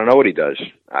 I don't know what he does.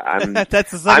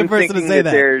 That's the second person to say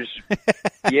that.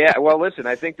 Yeah, well, listen,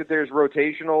 I think that there's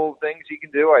rotational things he can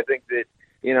do. I think that,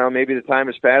 maybe the time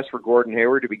has passed for Gordon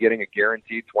Hayward to be getting a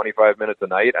guaranteed 25 minutes a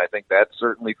night. I think that's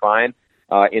certainly fine.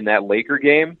 In that Laker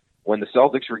game, when the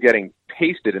Celtics were getting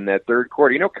pasted in that third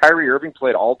quarter, Kyrie Irving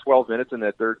played all 12 minutes in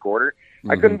that third quarter.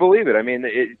 I couldn't believe it. I mean,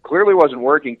 it clearly wasn't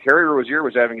working. Terry Rozier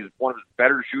was having one of his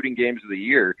better shooting games of the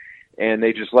year, and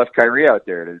they just left Kyrie out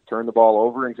there to turn the ball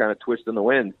over and kind of twist in the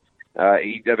wind.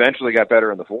 He eventually got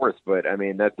better in the fourth, but, I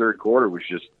mean, that third quarter was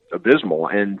just abysmal.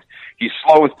 And he's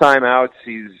slow with timeouts.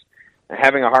 He's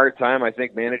having a hard time, I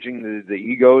think, managing the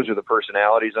egos or the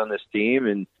personalities on this team.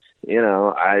 And,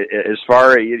 as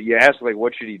far as you ask, like,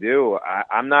 what should he do?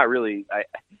 I'm not really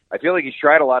 – I feel like he's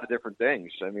tried a lot of different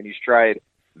things. I mean, he's tried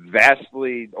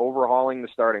vastly overhauling the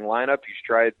starting lineup. He's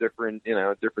tried different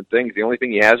things. The only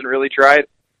thing he hasn't really tried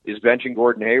is benching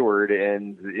Gordon Hayward,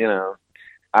 and,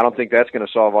 I don't think that's going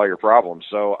to solve all your problems.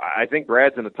 So I think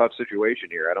Brad's in a tough situation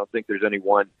here. I don't think there's any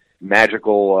one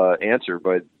magical answer,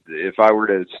 but if I were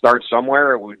to start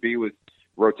somewhere, it would be with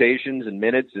rotations and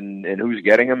minutes and who's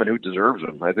getting them and who deserves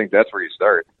them. I think that's where you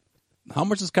start. How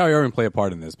much does Kyrie Irving play a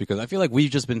part in this? Because I feel like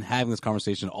we've just been having this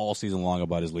conversation all season long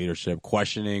about his leadership,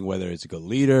 questioning whether it's a good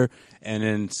leader. And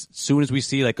then as soon as we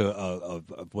see like a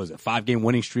 5-game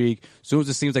winning streak, as soon as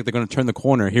it seems like they're going to turn the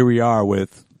corner, here we are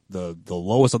with the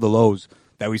lowest of the lows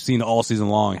that we've seen all season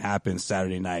long happen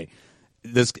Saturday night.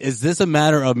 Is this a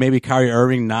matter of maybe Kyrie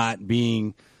Irving not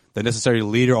being the necessary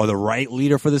leader or the right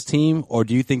leader for this team? Or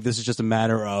do you think this is just a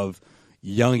matter of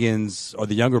youngins, or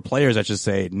the younger players, I should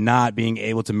say, not being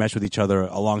able to mesh with each other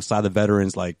alongside the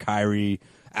veterans like Kyrie,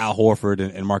 Al Horford,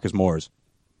 and Marcus Morris?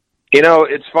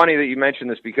 It's funny that you mentioned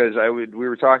this, because we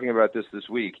were talking about this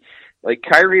week. Like,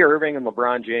 Kyrie Irving and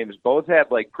LeBron James both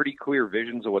had like pretty clear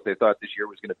visions of what they thought this year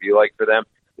was going to be like for them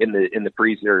in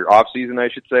the off season, I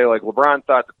should say. Like, LeBron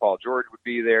thought that Paul George would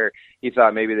be there. He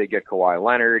thought maybe they'd get Kawhi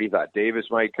Leonard. He thought Davis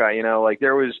might cut. Like,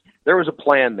 there was a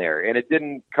plan there, and it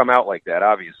didn't come out like that.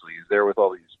 Obviously, he's there with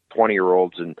all these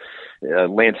 20-year-olds and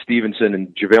Lance Stevenson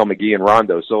and JaVale McGee and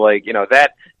Rondo. So, like,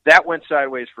 that went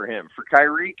sideways for him. For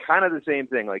Kyrie, kind of the same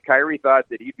thing. Like, Kyrie thought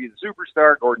that he'd be the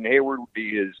superstar, Gordon Hayward would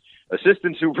be his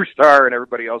assistant superstar, and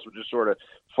everybody else would just sort of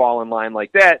fall in line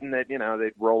like that, and that,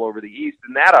 they'd roll over the East,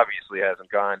 and that obviously hasn't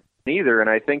gone either. And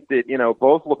I think that,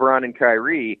 both LeBron and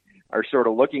Kyrie are sort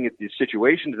of looking at the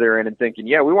situations they're in and thinking,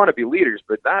 yeah, we want to be leaders,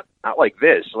 but not like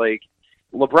this. Like,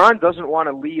 LeBron doesn't want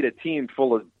to lead a team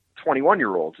full of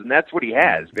 21-year-olds, and that's what he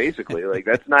has, basically. Like,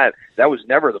 that was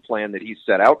never the plan that he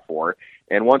set out for.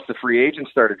 And once the free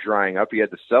agents started drying up, he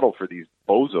had to settle for these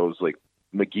bozos like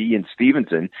McGee and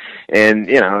Stevenson, and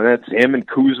that's him and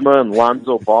Kuzma and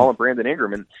Lonzo Ball and Brandon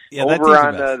Ingram. And over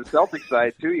on the Celtics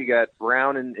side too, you got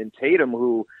Brown and Tatum,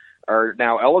 who are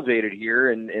now elevated here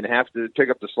and have to pick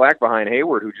up the slack behind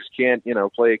Hayward, who just can't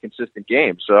play a consistent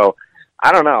game. So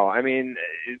I don't know. I mean,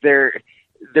 they're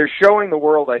showing the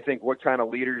world, I think, what kind of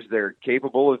leaders they're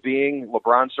capable of being.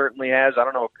 LeBron certainly has. I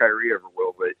don't know if Kyrie ever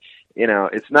will, but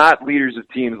it's not leaders of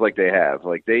teams like they have.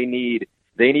 Like, they need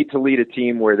to lead a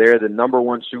team where they're the number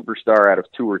one superstar out of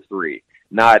 2 or 3,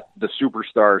 not the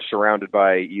superstar surrounded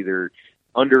by either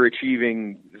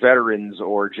underachieving veterans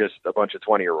or just a bunch of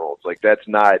 20-year-olds. Like,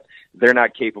 they're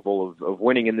not capable of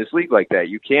winning in this league like that.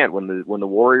 You can't when the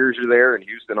Warriors are there and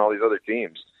Houston, all these other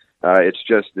teams.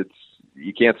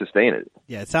 you can't sustain it.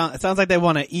 Yeah, it sounds like they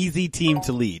want an easy team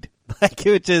to lead, like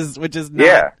which is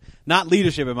not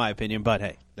leadership in my opinion. But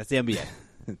hey, that's the NBA.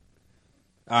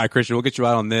 All right, Christian, we'll get you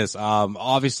out on this.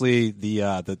 Obviously,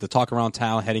 the talk around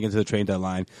town heading into the trade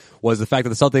deadline was the fact that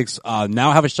the Celtics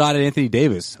now have a shot at Anthony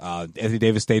Davis. Anthony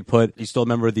Davis stayed put. He's still a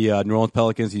member of the New Orleans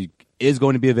Pelicans. He is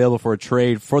going to be available for a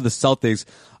trade for the Celtics.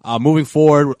 Moving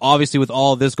forward, obviously, with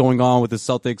all this going on with the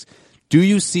Celtics, do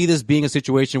you see this being a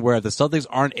situation where if the Celtics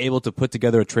aren't able to put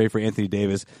together a trade for Anthony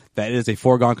Davis, that it is a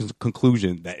foregone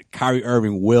conclusion that Kyrie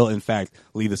Irving will, in fact,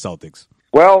 leave the Celtics?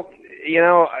 Well,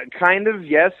 kind of,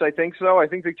 yes, I think so. I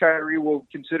think that Kyrie will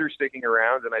consider sticking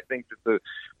around, and I think that the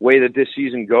way that this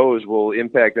season goes will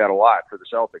impact that a lot for the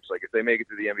Celtics. Like, if they make it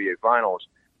to the NBA Finals,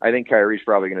 I think Kyrie's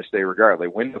probably going to stay regardless.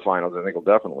 They win the Finals, I think he'll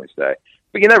definitely stay.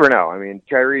 But you never know. I mean,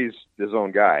 Kyrie's his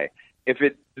own guy. If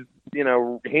it,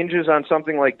 hinges on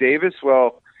something like Davis,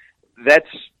 well,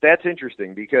 that's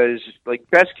interesting because, like,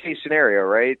 best case scenario,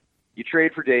 right? You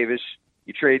trade for Davis,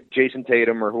 you trade Jason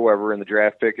Tatum or whoever in the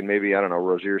draft pick, and maybe, I don't know,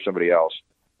 Rozier or somebody else.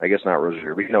 I guess not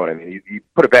Rozier, but you know what I mean. You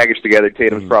put a package together.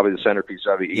 Tatum's probably the centerpiece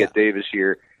of it. You get Davis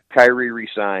here. Kyrie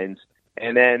resigns.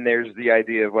 And then there's the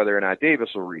idea of whether or not Davis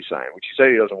will resign, which he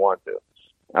said he doesn't want to.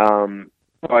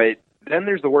 But then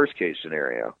there's the worst case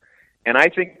scenario. And I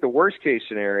think the worst case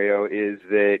scenario is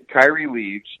that Kyrie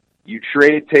leaves. You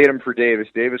trade Tatum for Davis.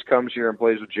 Davis comes here and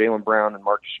plays with Jaylen Brown and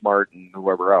Marcus Smart and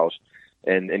whoever else.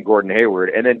 And Gordon Hayward,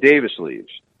 and then Davis leaves.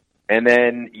 And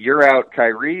then you're out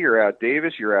Kyrie, you're out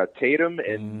Davis, you're out Tatum,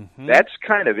 and that's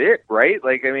kind of it, right?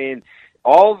 Like, I mean,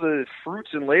 all the fruits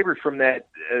and labor from that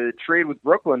trade with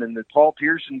Brooklyn and the Paul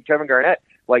Pierce and Kevin Garnett,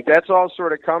 like, that's all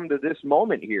sort of come to this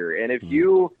moment here. And if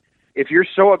you're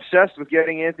so obsessed with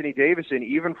getting Anthony Davis in,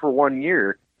 even for 1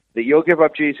 year, that you'll give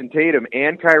up Jason Tatum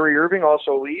and Kyrie Irving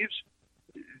also leaves,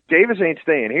 Davis ain't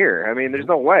staying here. I mean, there's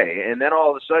no way. And then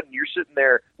all of a sudden you're sitting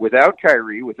there without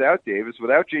Kyrie, without Davis,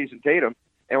 without Jason Tatum,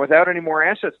 and without any more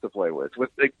assets to play with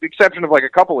the exception of like a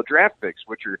couple of draft picks,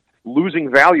 which are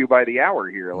losing value by the hour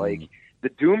here. Like, the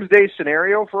doomsday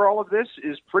scenario for all of this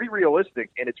is pretty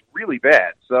realistic, and it's really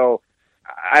bad. So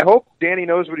I hope Danny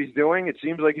knows what he's doing. It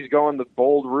seems like he's going the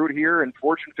bold route here, and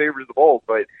fortune favors the bold.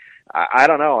 But I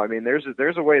don't know. I mean, there's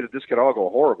a way that this could all go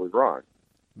horribly wrong.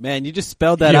 Man, you just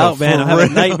spelled that out, man. I'm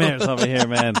having nightmares over here,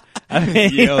 man. I mean,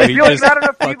 I feel like not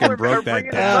enough people are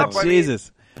bringing this up.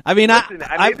 Jesus. I mean, maybe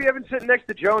I've been sitting next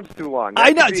to Jones too long.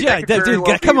 I know,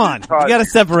 dude, come on. You got to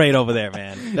separate over there,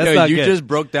 man. That's not you good. just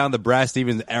broke down the Brad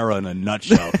Stevens era in a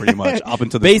nutshell, pretty much, up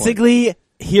until this basically point.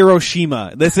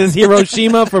 Hiroshima. This is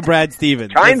Hiroshima for Brad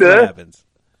Stevens. Kinda. That's what happens.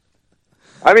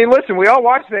 I mean, listen, we all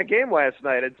watched that game last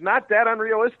night. It's not that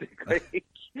unrealistic.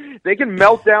 They can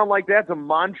melt down like that to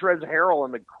Montrezl Harrell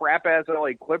and the crap-ass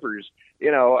LA Clippers.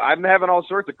 I'm having all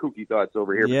sorts of kooky thoughts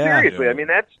over here. Yeah. But seriously, I mean,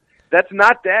 that's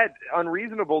not that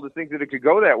unreasonable to think that it could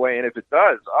go that way. And if it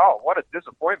does, what a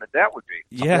disappointment that would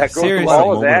be. Yeah, that goes seriously. through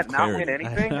all of that, not win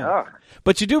anything.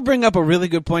 But you do bring up a really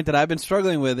good point that I've been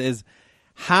struggling with is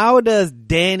how does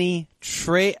Danny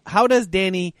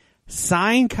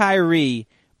sign Kyrie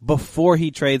before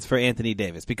he trades for Anthony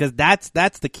Davis? Because that's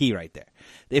the key right there.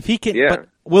 If he can, but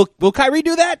will Kyrie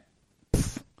do that? I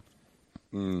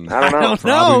don't know.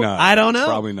 Probably not. I don't know.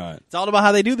 Probably not. It's all about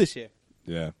how they do this year.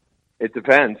 Yeah. It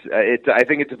depends. I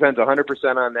think it depends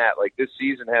 100% on that. Like, this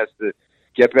season has to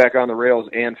get back on the rails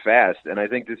and fast, and I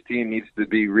think this team needs to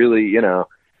be really,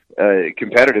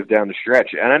 competitive down the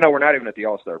stretch. And I know we're not even at the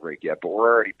All-Star break yet, but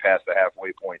we're already past the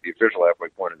halfway point, the official halfway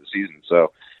point of the season.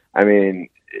 So, I mean,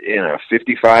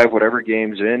 55 whatever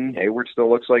games in, Hayward still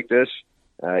looks like this.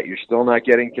 You're still not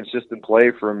getting consistent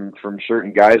play from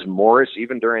certain guys. Morris,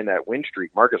 even during that win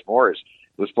streak, Marcus Morris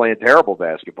was playing terrible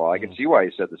basketball. I can see why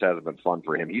he said this hasn't been fun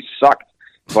for him. He sucked.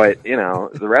 But,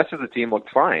 the rest of the team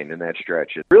looked fine in that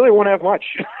stretch. It really won't have much.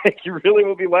 You really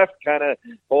will be left kind of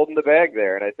holding the bag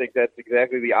there. And I think that's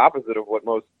exactly the opposite of what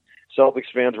most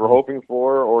Celtics fans were hoping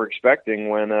for or expecting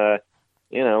when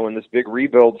this big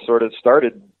rebuild sort of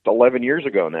started 11 years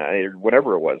ago now, or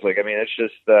whatever it was. Like, I mean, it's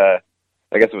just,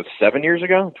 I guess it was 7 years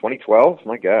ago, 2012.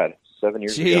 My God, 7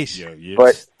 years ago. Yeah,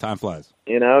 but time flies.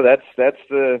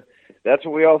 That's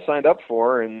what we all signed up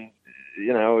for, and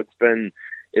it's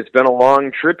been a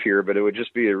long trip here, but it would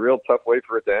just be a real tough way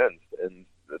for it to end, and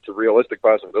it's a realistic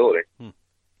possibility.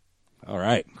 All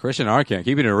right, Christian Arcand,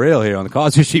 keeping it real here on the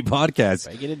Causeway Street Podcast.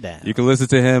 Breaking it down. You can listen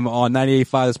to him on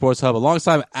 98.5 The Sports Hub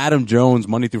alongside Adam Jones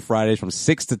Monday through Fridays from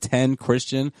 6 to 10.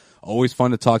 Christian, always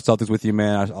fun to talk Celtics with you,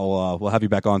 man. We'll have you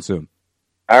back on soon.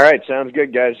 All right, sounds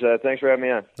good, guys. Thanks for having me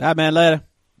on. All right, man, later.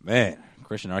 Man,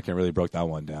 Christian Arkin really broke that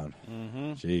one down.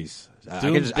 Mm-hmm. Jeez,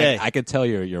 Doomsday. I could tell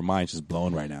your mind's just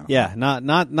blown right now. Yeah, not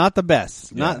the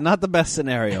best, not the best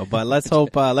scenario. But let's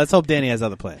hope Danny has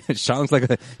other plans. Sean looks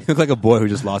like a boy who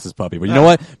just lost his puppy. But you know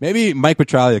what? Maybe Mike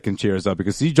Petralia can cheer us up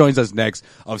because he joins us next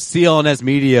of CLNS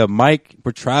Media. Mike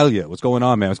Petralia, what's going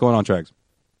on, man? What's going on, Tregs?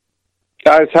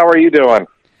 Guys, how are you doing?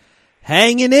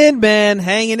 Hanging in, man.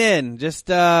 Hanging in. Just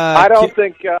I don't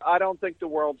think the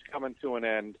world's coming to an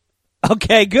end.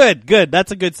 Okay, good.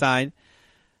 That's a good sign.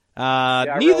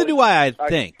 Neither really, do I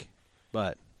think.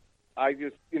 But I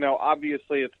just,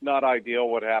 obviously it's not ideal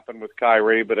what happened with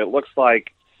Kyrie, but it looks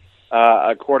like,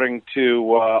 according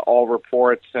to all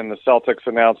reports and the Celtics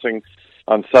announcing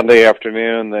on Sunday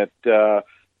afternoon that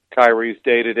Kyrie's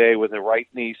day-to-day with a right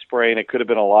knee sprain, it could have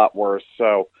been a lot worse.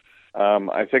 So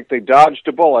I think they dodged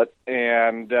a bullet,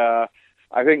 and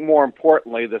I think more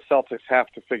importantly, the Celtics have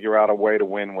to figure out a way to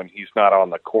win when he's not on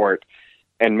the court.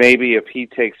 And maybe if he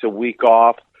takes a week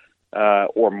off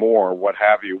or more, what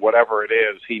have you, whatever it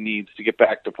is, he needs to get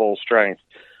back to full strength.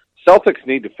 Celtics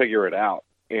need to figure it out.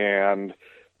 And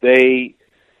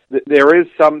there is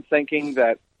some thinking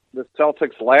that the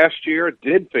Celtics last year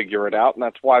did figure it out, and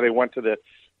that's why they went to the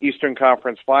Eastern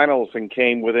Conference Finals and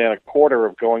came within a quarter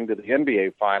of going to the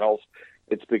NBA Finals.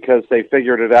 It's because they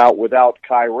figured it out without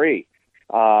Kyrie.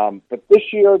 But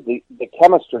this year, the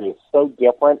chemistry is so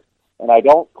different, and I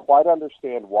don't quite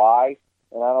understand why,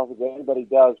 and I don't think anybody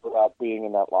does without being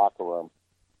in that locker room.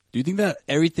 Do you think that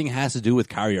everything has to do with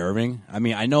Kyrie Irving? I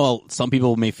mean, I know some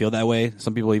people may feel that way.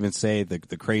 Some people even say the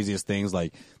craziest things,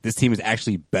 like this team is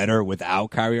actually better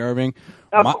without Kyrie Irving.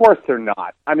 Of course they're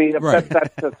not. I mean, Right.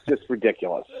 that's just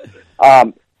ridiculous.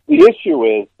 The issue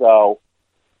is, though,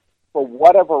 for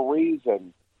whatever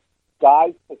reason,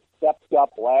 guys that stepped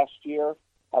up last year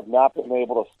have not been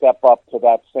able to step up to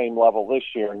that same level this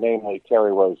year, namely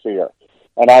Terry Rozier.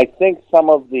 And I think some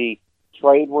of the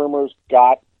trade rumors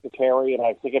got to Terry, and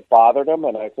I think it bothered him,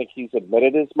 and I think he's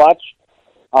admitted as much.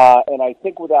 And I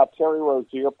think without Terry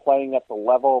Rozier playing at the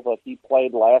level that he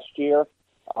played last year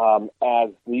as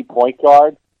the point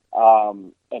guard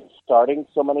and starting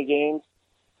so many games,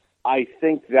 I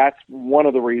think that's one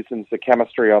of the reasons the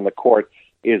chemistry on the court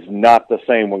is not the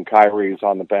same when Kyrie's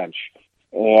on the bench.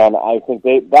 And I think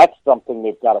that's something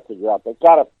they've got to figure out. They've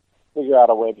got to figure out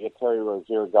a way to get Terry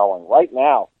Rozier going. Right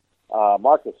now,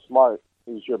 Marcus Smart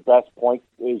is your best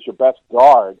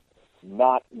guard,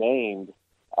 not named,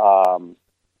 the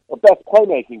best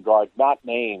playmaking guard, not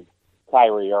named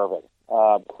Kyrie Irving.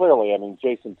 Clearly, I mean,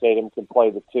 Jason Tatum can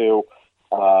play the two,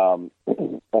 and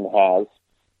has.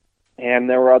 And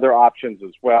there are other options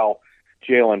as well,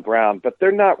 Jaylen Brown, but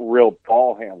they're not real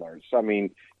ball handlers. I mean,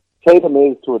 Tatum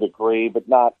is to a degree, but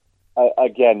not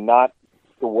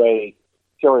the way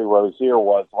Terry Rozier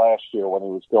was last year when he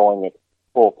was going at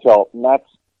full tilt. And that's,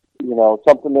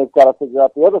 something they've got to figure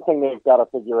out. The other thing they've got to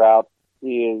figure out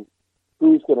is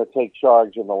who's going to take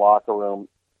charge in the locker room,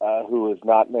 who is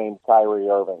not named Kyrie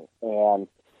Irving. And,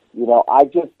 I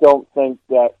just don't think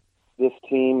that this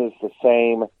team is the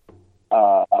same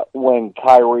when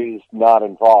Kyrie's not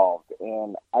involved.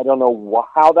 And I don't know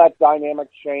how that dynamic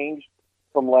changed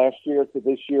from last year to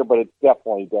this year, but it's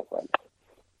definitely different.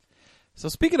 So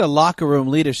speaking of locker room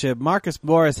leadership, Marcus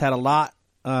Morris had a lot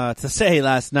to say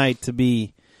last night, to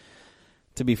be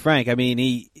frank. I mean,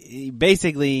 he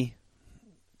basically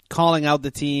calling out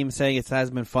the team, saying it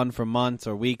hasn't been fun for months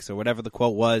or weeks or whatever the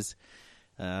quote was.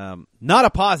 Not a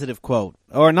positive quote,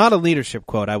 or not a leadership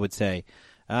quote, I would say.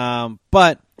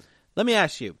 But let me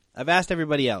ask you, I've asked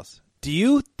everybody else, do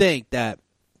you think that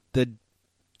the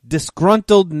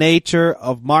disgruntled nature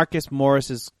of Marcus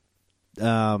Morris's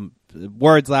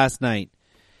words last night,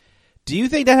 do you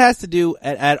think that has to do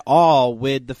at all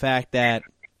with the fact that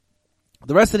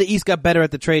the rest of the East got better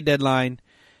at the trade deadline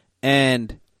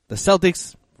and the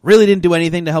Celtics really didn't do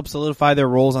anything to help solidify their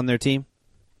roles on their team?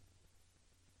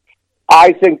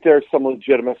 I think there's some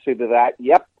legitimacy to that.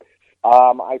 Yep.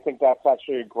 I think that's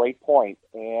actually a great point.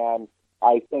 And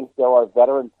I think there are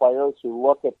veteran players who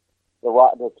look at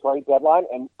the trade deadline,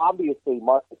 and obviously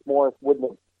Marcus Morris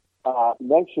wouldn't have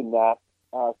mentioned that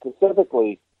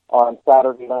specifically on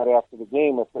Saturday night after the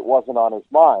game if it wasn't on his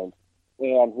mind.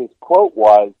 And his quote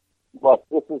was, look,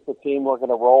 this is the team we're going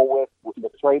to roll with. The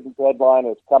trade deadline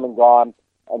has come and gone,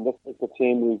 and this is the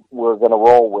team we're going to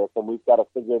roll with, and we've got to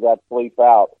figure that sleep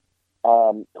out.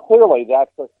 Clearly,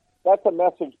 that's a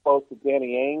message both to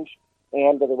Danny Ainge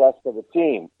and to the rest of the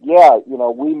team. Yeah,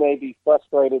 we may be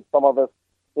frustrated, some of us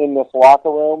in this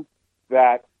locker room,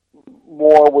 that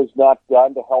more was not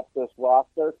done to help this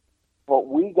roster, but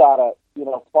we got to,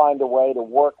 find a way to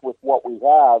work with what we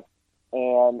have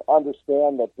and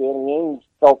understand that Danny Ainge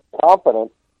felt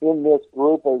confident in this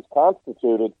group as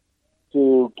constituted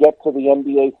to get to the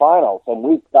NBA Finals, and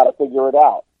we've got to figure it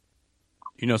out.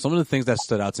 You know, some of the things that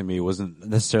stood out to me wasn't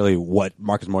necessarily what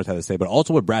Marcus Morris had to say, but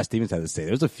also what Brad Stevens had to say.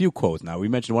 There's a few quotes. Now, we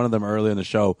mentioned one of them earlier in the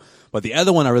show, but the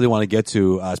other one I really want to get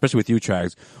to, especially with you,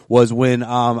 Trags, was when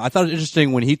I thought it was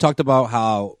interesting when he talked about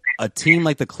how a team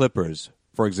like the Clippers,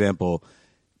 for example,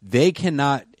 they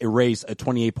cannot erase a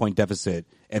 28-point deficit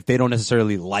if they don't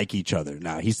necessarily like each other.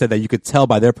 Now, he said that you could tell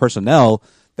by their personnel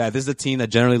that this is a team that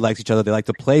generally likes each other. They like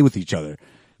to play with each other.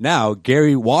 Now,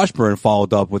 Gary Washburn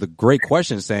followed up with a great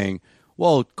question saying,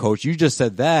 well, Coach, you just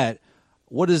said that.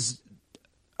 What does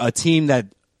a team that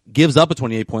gives up a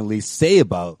 28-point lead say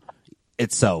about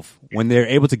itself when they're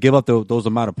able to give up those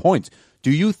amount of points? Do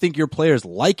you think your players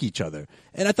like each other?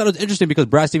 And I thought it was interesting because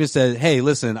Brad Stevens said, hey,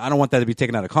 listen, I don't want that to be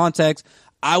taken out of context.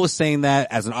 I was saying that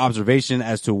as an observation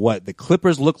as to what the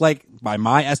Clippers look like by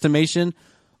my estimation.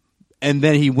 And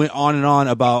then he went on and on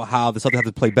about how the Celtics have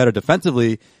to play better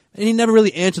defensively. And he never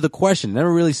really answered the question,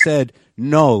 never really said,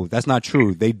 no, that's not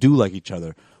true. They do like each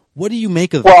other. What do you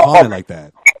make of a comment like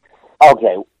that?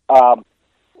 Okay.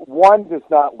 One does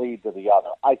not lead to the other.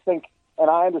 I think, and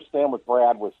I understand what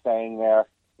Brad was saying there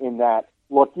in that,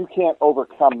 look, you can't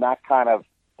overcome that kind of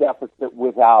deficit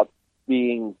without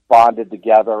being bonded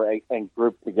together and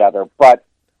grouped together. But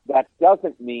that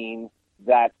doesn't mean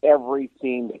that every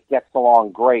team that gets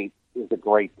along great is a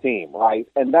great team, right?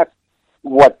 And that's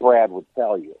what Brad would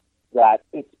tell you, that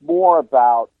it's more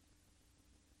about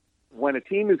when a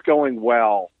team is going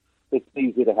well, it's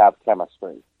easy to have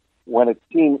chemistry. When a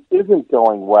team isn't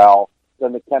going well,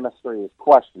 then the chemistry is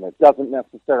questioned. It doesn't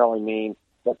necessarily mean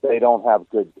that they don't have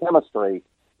good chemistry.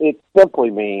 It simply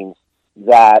means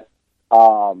that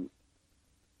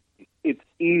it's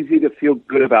easy to feel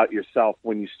good about yourself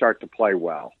when you start to play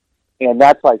well. And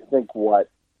that's, I think, what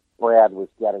Brad was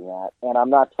getting at. And I'm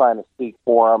not trying to speak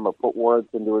for him or put words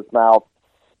into his mouth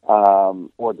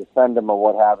or defend him or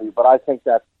what have you, but I think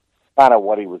that's kind of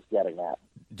what he was getting at.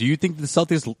 Do you think the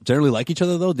Celtics generally like each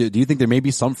other, though? Do you think there may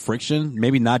be some friction,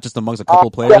 maybe not just amongst a couple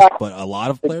of players, but a lot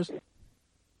of players?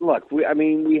 Look,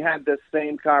 we had this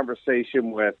same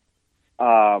conversation with,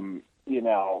 when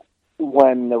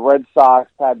the Red Sox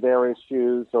had their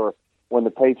issues or when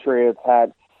the Patriots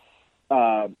had,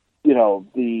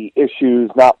 the issues,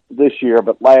 not this year,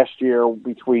 but last year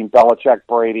between Belichick,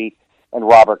 Brady, and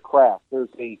Robert Kraft. There's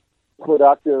a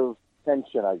productive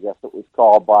tension, I guess it was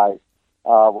called, by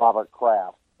Robert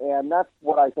Kraft. And that's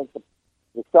what I think the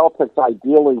Celtics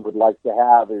ideally would like to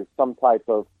have is some type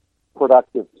of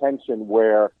productive tension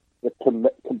where the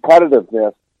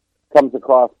competitiveness comes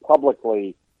across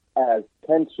publicly as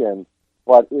tension,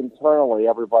 but internally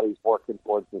everybody's working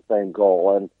towards the same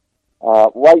goal. And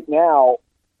right now,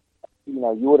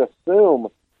 you would assume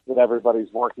that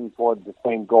everybody's working towards the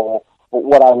same goal. But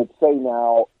what I would say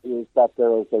now is that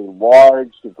there is a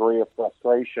large degree of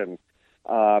frustration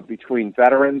between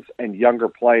veterans and younger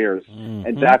players. Mm-hmm.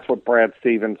 And that's what Brad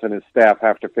Stevens and his staff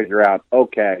have to figure out.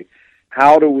 Okay,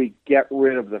 how do we get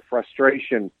rid of the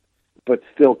frustration but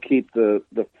still keep the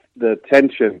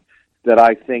tension that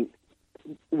I think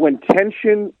when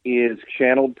tension is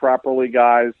channeled properly,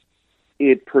 guys,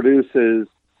 it produces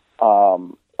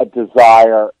a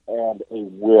desire and a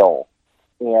will.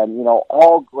 And,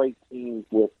 all great teams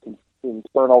with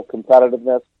internal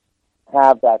competitiveness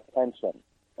have that tension.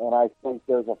 And I think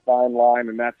there's a fine line,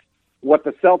 and that's what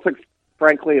the Celtics,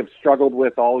 frankly, have struggled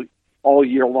with all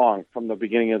year long from the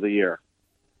beginning of the year.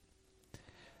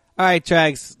 All right,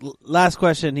 Trags, last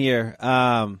question here.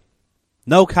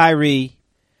 No Kyrie.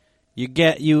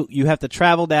 You have to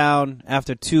travel down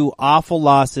after two awful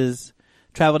losses,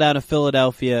 travel down to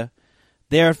Philadelphia.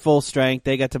 They're at full strength.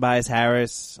 They got Tobias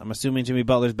Harris. I'm assuming Jimmy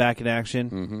Butler's back in action.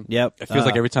 Mm-hmm. Yep. It feels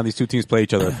like every time these two teams play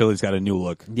each other, Philly's got a new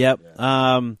look. Yep.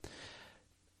 Yeah.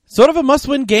 Sort of a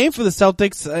must-win game for the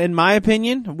Celtics, in my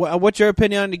opinion. What's your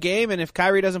opinion on the game? And if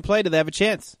Kyrie doesn't play, do they have a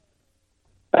chance?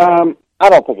 I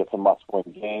don't think it's a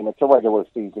must-win game. It's a regular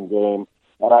season game.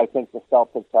 And I think the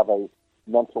Celtics have a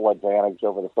mental advantage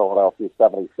over the Philadelphia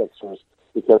 76ers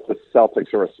because the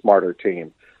Celtics are a smarter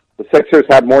team. The Sixers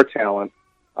have more talent.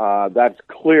 That's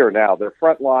clear now. Their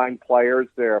frontline players,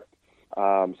 their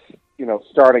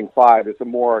starting five is a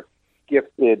more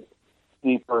gifted,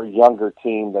 deeper, younger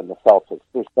team than the Celtics.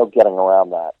 There's no getting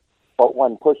around that. But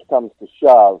when push comes to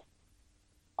shove,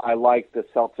 I like the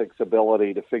Celtics'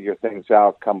 ability to figure things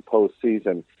out come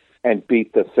postseason and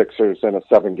beat the Sixers in a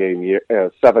seven-game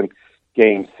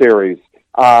series.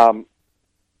 I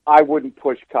wouldn't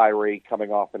push Kyrie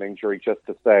coming off an injury just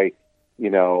to say, we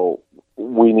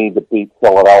need to beat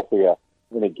Philadelphia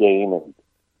in a game and,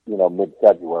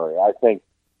 mid-February. I think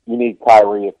you need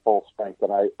Kyrie at full strength,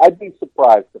 and I'd be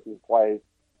surprised if he plays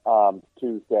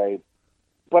Tuesday.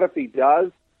 But if he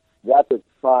does, that's a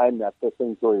sign that this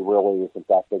injury really isn't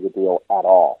that big a deal at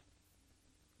all.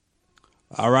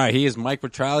 All right, he is Mike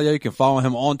Petraglia. You can follow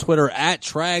him on Twitter at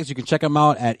Trags. You can check him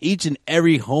out at each and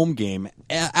every home game,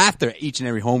 after each and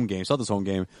every home game, Celtics home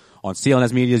game, on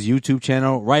CLNS Media's YouTube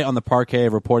channel, right on the parquet,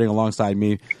 reporting alongside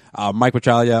me. Mike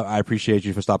Petraglia, I appreciate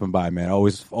you for stopping by, man.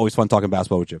 Always fun talking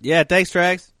basketball with you. Yeah, thanks,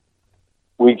 Trags.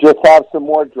 We just have some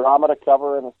more drama to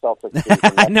cover in the Celtics season.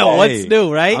 I know, what's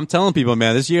new, right? I'm telling people,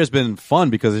 man, this year's been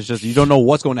fun because it's just you don't know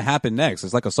what's going to happen next.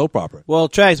 It's like a soap opera. Well,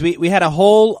 Trags, we had a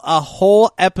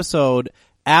whole episode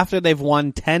after they've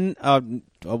won 10, 9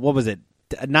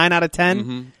 out of 10,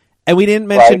 Mm-hmm. and we didn't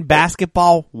mention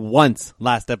basketball once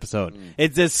last episode.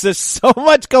 It's just so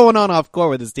much going on off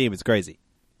court with this team. It's crazy.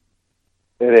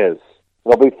 It is.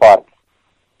 It'll be fun.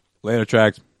 Later,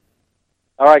 Trags.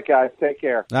 All right, guys. Take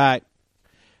care. All right.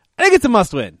 I think it's a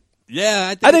must-win.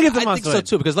 Yeah, I think it's a must-win. I think so,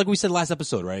 too, because like we said last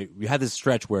episode, right, we had this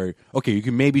stretch where, okay, you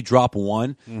can maybe drop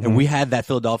one, and we had that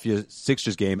Philadelphia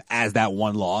Sixers game as that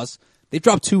one loss. They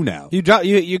dropped two now. You're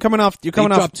coming off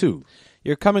two.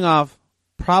 You're coming off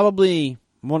probably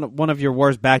one of your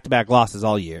worst back-to-back losses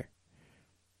all year,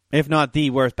 if not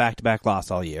the worst back-to-back loss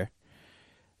all year.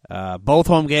 Both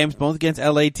home games, both against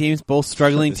LA teams, both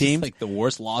struggling teams. Is like the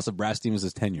worst loss of Brad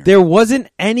Stevens' tenure. There wasn't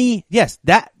any. Yes,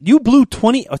 that you blew a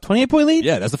 28-point lead.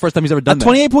 Yeah, that's the first time he's ever done that.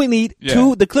 28-point lead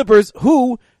to the Clippers.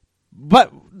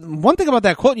 But one thing about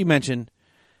that quote you mentioned,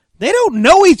 they don't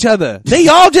know each other. They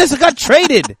all just got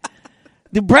traded.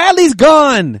 The Bradley's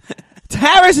gone.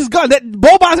 Harris is gone.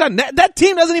 Boban's gone. That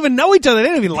team doesn't even know each other. They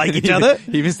don't even like each other.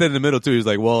 He even said in the middle too. He's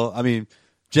like, well, I mean.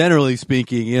 Generally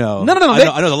speaking, No. I know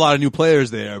there's a lot of new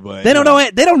players there, but they don't know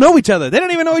it. They don't know each other. They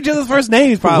don't even know each other's first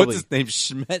names. Probably. What's his name?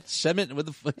 Shemet?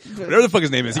 Whatever the fuck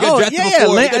his name is. He got drafted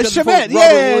before. Shemet. Robert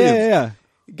Williams.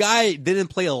 Guy didn't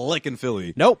play a lick in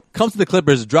Philly. Nope. Comes to the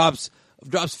Clippers, drops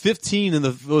 15 in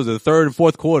the third and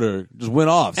fourth quarter. Just went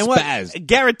off. And Spaz.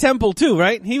 Garrett Temple too,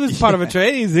 right? He was part of a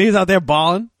trade. He's out there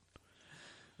balling.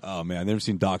 Oh man, I've never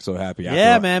seen Doc so happy.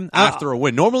 After a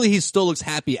win. Normally he still looks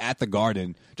happy at the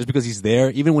Garden just because he's there,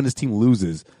 even when his team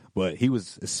loses. But he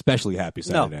was especially happy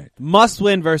Saturday night. Must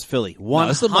win versus Philly.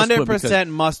 100%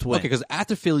 must win. Okay, because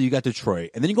after Philly you got Detroit,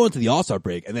 and then you go into the All-Star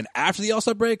break, and then after the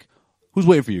All-Star break, who's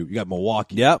waiting for you? You got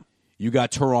Milwaukee. Yep. You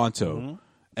got Toronto.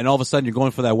 And all of a sudden you're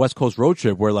going for that West Coast road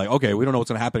trip where, like, okay, we don't know what's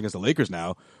going to happen against the Lakers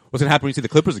now. What's going to happen when you see the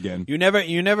Clippers again? You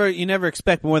never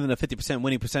expect more than a 50%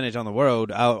 winning percentage on the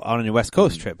road out on your West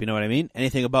Coast trip. You know what I mean?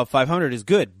 Anything above 500 is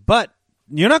good, but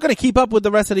you're not going to keep up with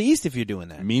the rest of the East if you're doing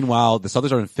that. Meanwhile, the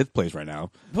Celtics are in 5th place right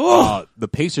now. The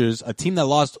Pacers, a team that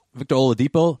lost Victor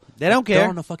Oladipo, they don't care. They're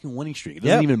on a fucking winning streak. It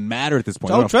doesn't even matter at this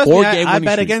point. Don't trust me. I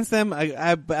bet against them.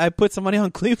 I put some money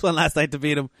on Cleveland last night to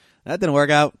beat them. That didn't work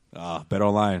out. Bet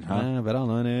online, huh? Bet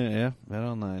online, yeah. Bet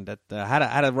online. That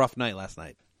had a rough night last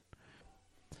night.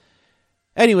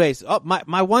 Anyways,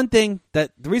 my one thing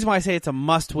that the reason why I say it's a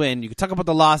must win. You can talk about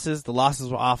the losses. The losses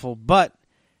were awful, but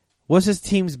what's this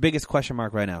team's biggest question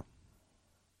mark right now?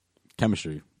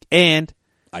 Chemistry and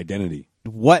identity.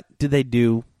 What do they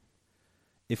do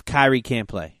if Kyrie can't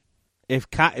play?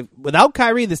 Without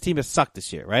Kyrie, this team has sucked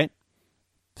this year, right?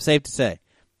 Safe to say,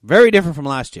 very different from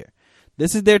last year.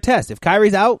 This is their test. If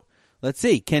Kyrie's out, let's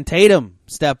see. Can Tatum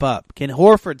step up? Can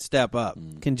Horford step up?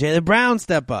 Can Jaylen Brown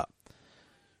step up?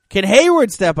 Can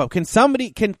Hayward step up? Can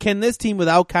this team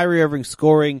without Kyrie Irving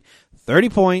scoring 30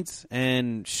 points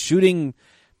and shooting,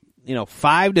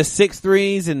 5 to 6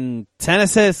 threes and 10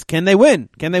 assists, can they win?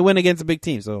 Can they win against a big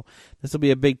team? So this will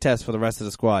be a big test for the rest of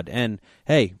the squad. And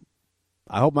hey,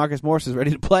 I hope Marcus Morris is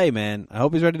ready to play, man. I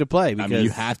hope he's ready to play. Because you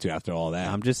have to after all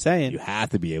that. I'm just saying. You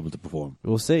have to be able to perform.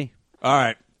 We'll see. All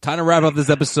right. Time to wrap up this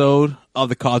episode of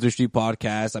the Causeway Street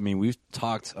Podcast. I mean, we've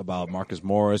talked about Marcus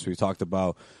Morris. We've talked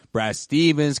about Brad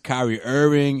Stevens, Kyrie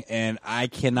Irving, and I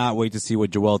cannot wait to see what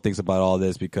Joel thinks about all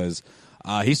this because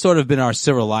he's sort of been our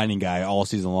silver lining guy all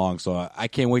season long. So I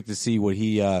can't wait to see what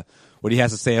he has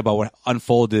to say about what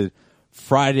unfolded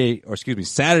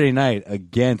Saturday night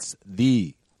against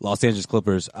the Los Angeles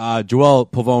Clippers. Joel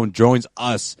Pavone joins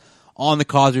us on the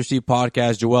Causeway Street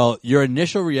Podcast. Joel, your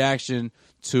initial reaction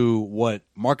to what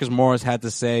Marcus Morris had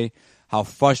to say, how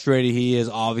frustrated he is,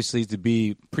 obviously, to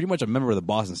be pretty much a member of the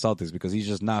Boston Celtics because he's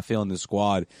just not feeling the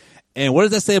squad. And what does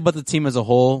that say about the team as a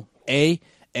whole, A?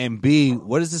 And B,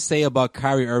 what does it say about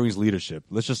Kyrie Irving's leadership?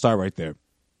 Let's just start right there.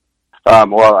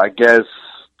 Well, I guess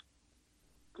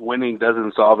winning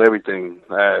doesn't solve everything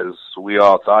as we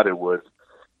all thought it would.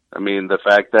 I mean, the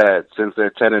fact that since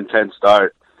their 10-10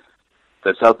 start,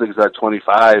 the Celtics are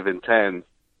 25-10,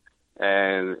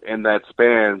 And in that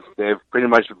span, they've pretty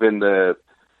much been the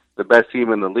best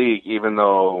team in the league, even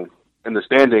though in the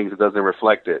standings it doesn't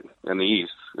reflect it, in the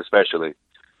East especially.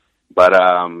 But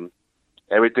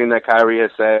everything that Kyrie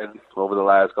has said over the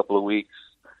last couple of weeks,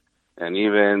 and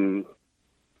even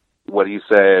what he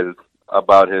said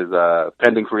about his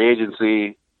pending free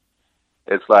agency,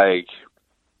 it's like,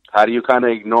 how do you kind of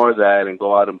ignore that and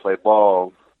go out and play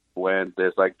ball when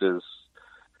there's like this,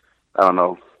 I don't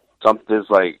know, this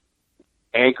like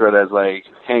anchor that's like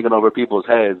hanging over people's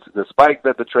heads, despite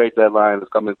that the trade deadline has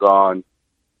come and gone,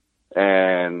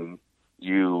 and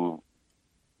you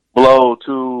blow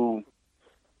two,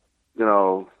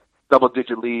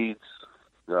 double-digit leads,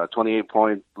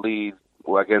 28-point lead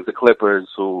against the Clippers,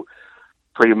 who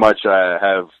pretty much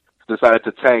have decided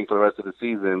to tank for the rest of the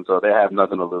season, so they have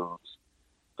nothing to lose.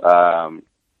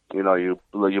 You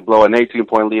blow an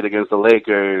 18-point lead against the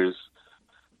Lakers,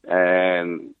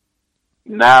 and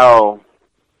now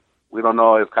we don't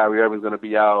know if Kyrie Irving's going to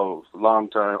be out long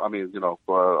term. I mean,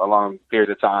 for a long period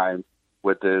of time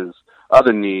with his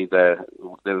other knee that's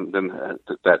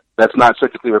not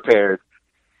surgically repaired.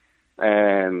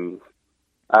 And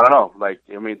I don't know.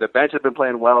 The bench has been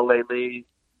playing well lately,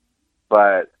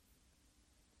 but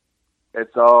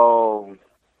it's all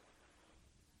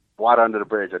water under the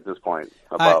bridge at this point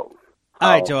about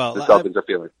how Joel, the Celtics are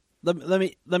feeling.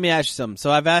 Let me ask you something.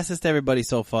 So I've asked this to everybody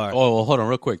so far. Oh, well, hold on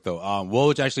real quick, though.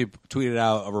 Woj actually tweeted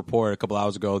out a report a couple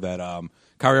hours ago that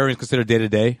Kyrie Irving is considered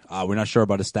day-to-day. We're not sure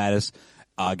about his status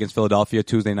against Philadelphia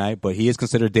Tuesday night, but he is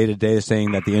considered day-to-day,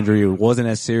 saying that the injury wasn't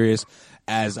as serious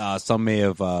as some may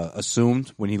have assumed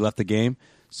when he left the game.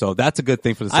 So that's a good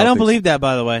thing for the Celtics. I don't believe that,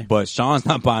 by the way. But Sean's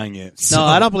not buying it. So. No,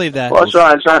 I don't believe that. Well,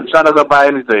 Sean doesn't buy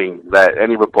anything that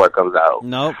any report comes out.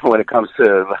 Nope. When it comes to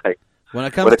the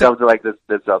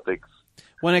Celtics.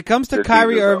 When it comes to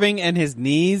Kyrie Irving and his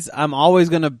knees, I'm always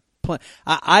going to play.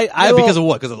 Because of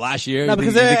what? Because of last year? No,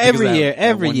 because every year,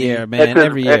 man,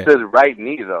 every year. It's his right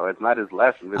knee, though. It's not his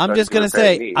left. I'm just going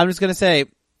to say,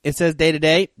 it says day to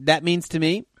day. That means to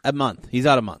me a month. He's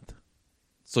out a month.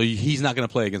 So he's not going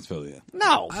to play against Philly.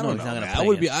 No, I don't know. He's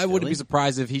not I wouldn't be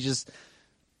surprised if he just.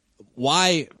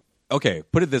 Why? Okay,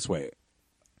 put it this way.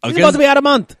 He's about to be out a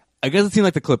month against a team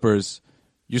like the Clippers.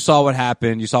 You saw what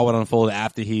happened. You saw what unfolded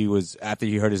after he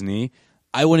hurt his knee.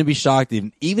 I wouldn't be shocked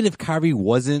even if Kyrie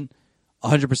wasn't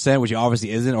 100%, which he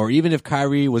obviously isn't, or even if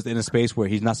Kyrie was in a space where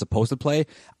he's not supposed to play.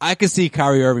 I could see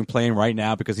Kyrie Irving playing right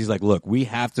now because he's like, look, we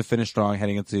have to finish strong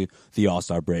heading into the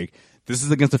All-Star break. This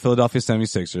is against the Philadelphia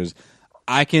 76ers.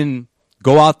 I can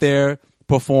go out there,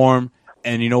 perform,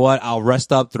 and you know what? I'll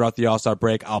rest up throughout the All-Star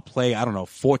break. I'll play,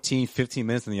 14, 15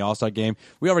 minutes in the All-Star game.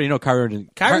 We already know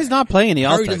Kyrie's not playing in the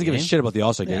All-Star game. Kyrie doesn't give a shit about the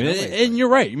All-Star game. And you're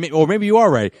right. Or maybe you are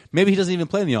right. Maybe he doesn't even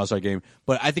play in the All-Star game.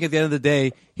 But I think at the end of the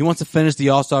day, he wants to finish the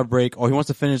All-Star break, or he wants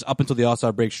to finish up until the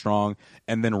All-Star break strong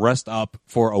and then rest up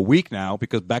for a week now,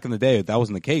 because back in the day, that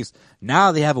wasn't the case.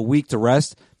 Now they have a week to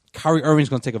rest. Kyrie Irving's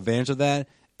going to take advantage of that.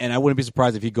 And I wouldn't be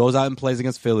surprised if he goes out and plays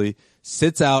against Philly,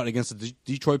 sits out against the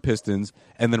Detroit Pistons,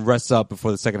 and then rests up before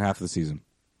the second half of the season.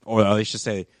 Or I should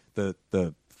say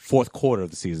the fourth quarter of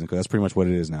the season, because that's pretty much what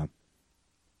it is now.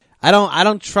 I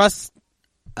don't trust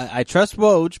I trust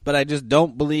Woj, but I just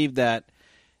don't believe that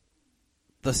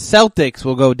the Celtics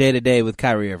will go day to day with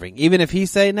Kyrie Irving. Even if he's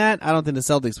saying that, I don't think the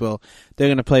Celtics will. They're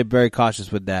going to play very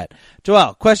cautious with that.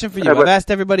 Joel, question for you. I've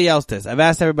asked everybody else this.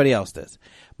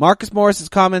 Marcus Morris's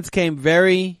comments came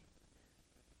very,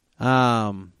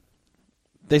 they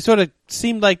sort of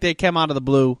seemed like they came out of the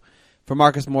blue for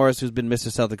Marcus Morris, who's been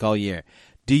Mr. Celtic all year.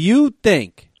 Do you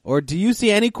think, or do you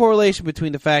see any correlation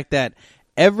between the fact that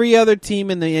every other team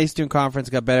in the Eastern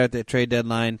Conference got better at the trade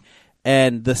deadline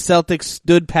and the Celtics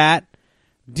stood pat?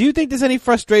 Do you think there's any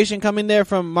frustration coming there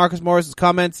from Marcus Morris's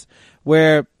comments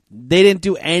where they didn't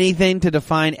do anything to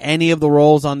define any of the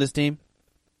roles on this team?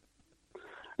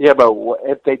 Yeah, but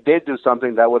if they did do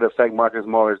something, that would affect Marcus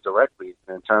Morris directly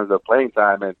in terms of playing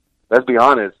time. And let's be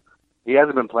honest, he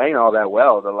hasn't been playing all that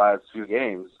well the last few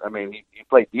games. I mean, he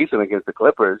played decent against the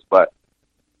Clippers, but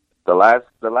the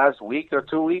last week or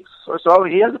 2 weeks or so,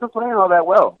 he hasn't been playing all that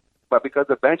well. But because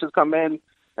the bench has come in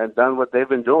and done what they've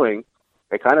been doing,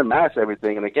 it kind of masks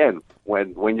everything. And again,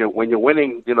 when you're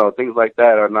winning, things like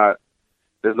that are not.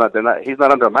 He's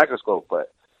not under a microscope,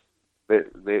 but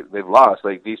they've lost.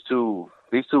 Like these two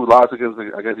losses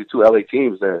against these two LA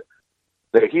teams, they're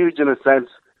huge in a sense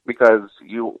because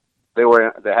they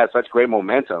had such great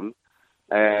momentum,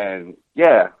 and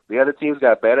yeah, the other teams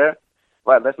got better,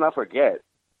 but let's not forget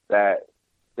that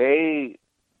they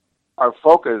are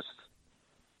focused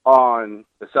on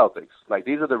the Celtics. Like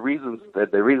these are the reasons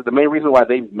the main reason why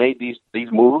they made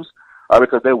these moves are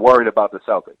because they're worried about the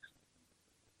Celtics.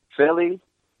 Philly,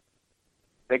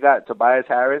 they got Tobias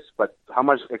Harris, but how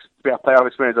much playoff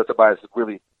experience does Tobias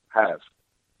really have?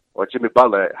 Or Jimmy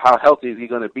Butler, how healthy is he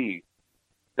going to be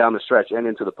down the stretch and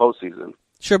into the postseason?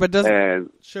 Sure, but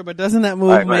doesn't that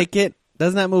move make it?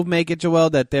 Doesn't that move make it, Joel,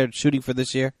 that they're shooting for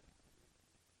this year?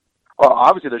 Well,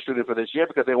 obviously they're shooting for this year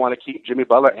because they want to keep Jimmy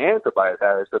Butler and Tobias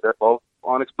Harris, because they're both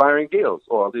on expiring deals,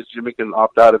 or at least Jimmy can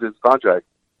opt out of his contract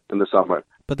in the summer.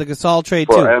 But the Gasol trade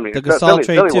too. The Gasol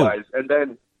trade too.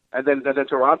 And then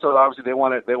Toronto, obviously they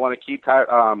want to keep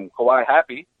Kawhi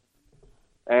happy,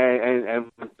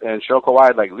 and show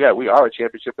Kawhi like, yeah, we are a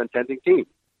championship contending team.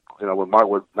 You know, with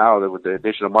the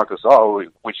addition of Marc Gasol,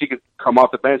 which he could come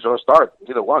off the bench or start,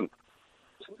 either one.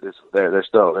 They're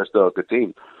still a good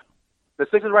team. The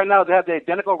Sixers right now, they have the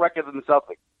identical record than the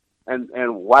Celtics, and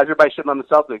why is everybody shitting on the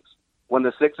Celtics when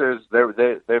the Sixers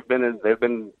they've been in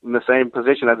the same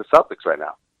position as the Celtics right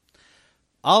now?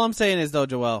 All I'm saying is though,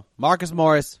 Joel, Marcus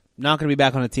Morris not going to be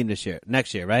back on the team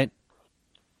next year, right?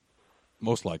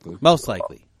 Most likely, right?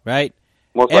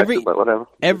 Most likely, but whatever.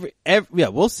 Yeah,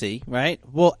 we'll see, right?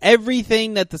 Well,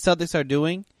 everything that the Celtics are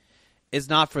doing is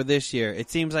not for this year. It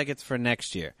seems like it's for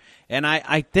next year. And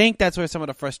I think that's where some of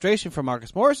the frustration for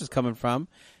Marcus Morris is coming from.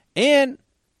 And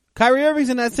Kyrie Irving's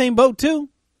in that same boat too.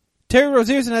 Terry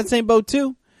Rozier's in that same boat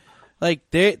too. Like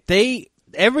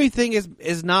everything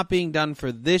is not being done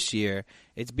for this year.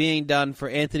 It's being done for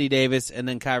Anthony Davis and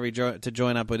then Kyrie to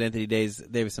join up with Anthony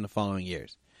Davis in the following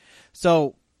years.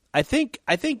 So I think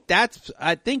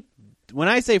when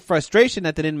I say frustration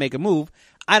that they didn't make a move,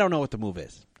 I don't know what the move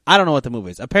is.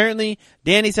 Apparently,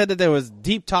 Danny said that there was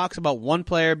deep talks about one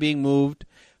player being moved.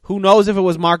 Who knows if it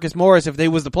was Marcus Morris, if they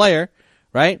was the player,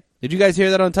 right? Did you guys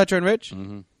hear that on Toucher and Rich?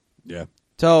 Mm-hmm. Yeah.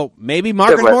 So maybe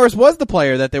Marcus Morris was the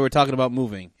player that they were talking about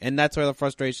moving, and that's where the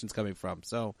frustration's coming from.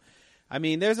 So, I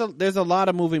mean, there's a lot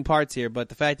of moving parts here, but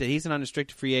the fact that he's an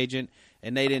unrestricted free agent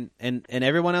and they didn't, and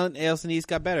everyone else in the East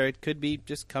got better, it could be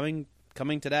just coming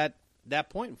to that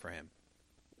point for him.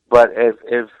 But if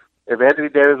Anthony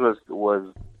Davis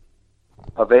was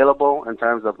available in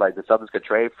terms of like the Celtics could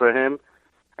trade for him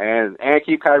and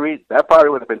keep Kyrie, that probably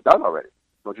would have been done already.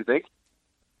 Don't you think?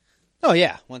 Oh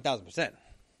yeah, 1,000%.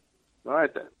 All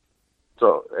right then.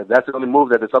 So if that's the only move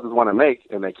that the Celtics want to make,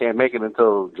 and they can't make it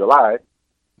until July,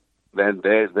 then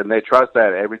they trust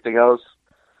that everything else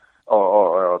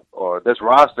or this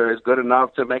roster is good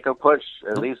enough to make a push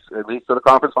at least to the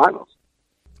conference finals.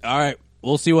 All right,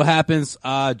 we'll see what happens.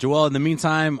 Joel, in the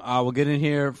meantime, we'll get in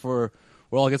here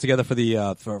we'll all get together for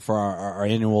the for our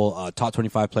annual top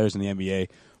 25 players in the NBA.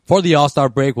 For the All-Star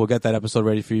break, we'll get that episode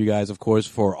ready for you guys, of course,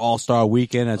 for All-Star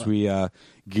Weekend as we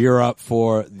gear up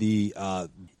for the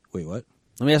wait, what?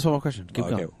 Let me ask one more question. Keep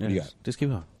going. What do you got? Just keep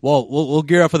going. Well, we'll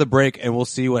gear up for the break, and we'll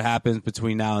see what happens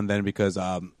between now and then because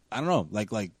I don't know,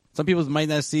 like some people might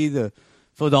not see the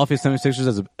Philadelphia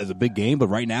 76ers as a big game, but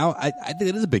right now I think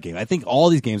it is a big game. I think all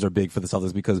these games are big for the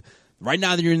Celtics because right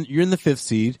now you're in the 5th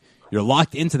seed. You're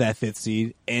locked into that 5th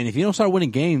seed, and if you don't start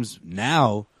winning games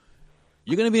now,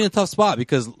 you're going to be in a tough spot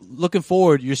because looking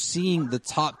forward, you're seeing the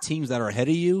top teams that are ahead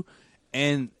of you,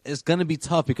 and it's going to be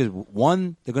tough because,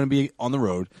 one, they're going to be on the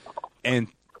road, and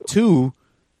two,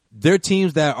 they're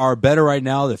teams that are better right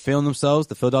now. They're failing themselves.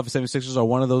 The Philadelphia 76ers are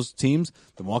one of those teams.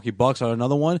 The Milwaukee Bucks are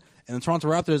another one, and the Toronto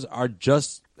Raptors are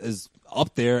just as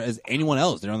up there as anyone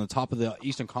else. They're on the top of the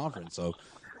Eastern Conference, so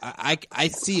I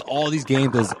see all these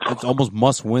games as it's almost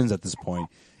must-wins at this point.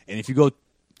 And if you go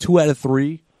 2 out of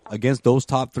 3 against those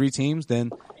top 3 teams, then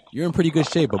you're in pretty good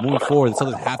shape. But moving forward, the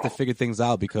Celtics have to figure things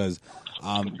out because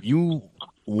you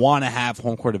want to have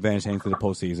home court advantage heading through the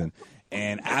postseason.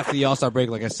 And after the All-Star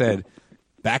break, like I said,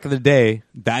 back in the day,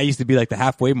 that used to be like the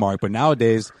halfway mark. But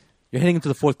nowadays, you're heading into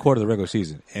the 4th quarter of the regular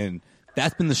season. And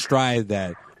that's been the stride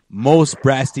that most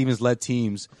Brad Stevens-led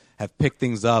teams have picked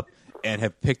things up and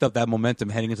have picked up that momentum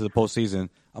heading into the postseason.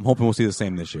 I'm hoping we'll see the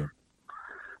same this year.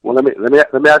 Well, let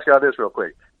me ask you all this real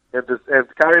quick. If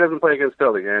Kyrie doesn't play against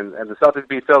Philly and the Celtics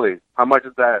beat Philly, how much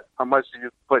is that? How much do you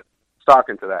put stock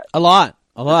into that? A lot.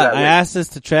 I asked this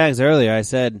to Trags earlier. I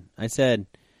said,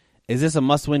 is this a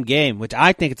must-win game? Which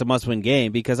I think it's a must-win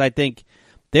game because I think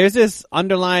there's this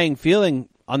underlying feeling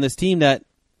on this team that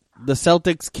the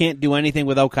Celtics can't do anything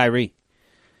without Kyrie.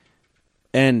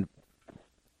 And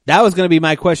that was going to be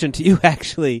my question to you,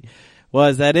 actually,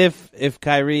 was that if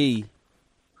Kyrie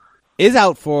is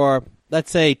out for,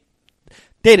 let's say,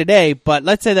 day-to-day, but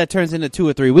let's say that turns into 2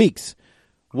 or 3 weeks,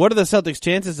 what are the Celtics'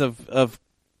 chances of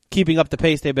keeping up the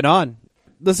pace they've been on?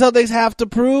 The Celtics have to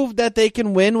prove that they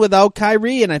can win without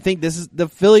Kyrie, and I think this is the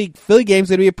Philly game's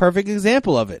going to be a perfect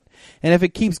example of it. And if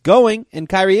it keeps going and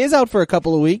Kyrie is out for a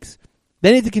couple of weeks,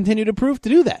 they need to continue to prove to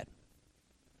do that.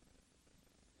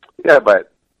 Yeah,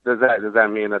 but does that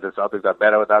mean that the Celtics are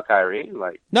better without Kyrie?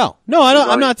 Like, no, I don't.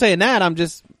 I'm not saying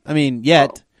that.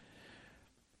 Yet.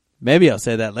 Maybe I'll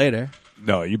say that later.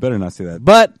 No, you better not say that.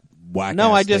 But whack.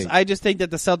 No, I just think that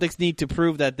the Celtics need to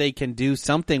prove that they can do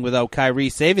something without Kyrie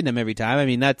saving them every time. I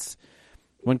mean, that's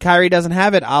when Kyrie doesn't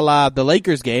have it, a la the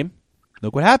Lakers game.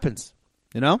 Look what happens.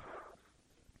 You know?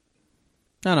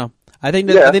 I don't know. I think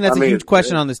that's a huge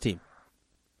question on this team.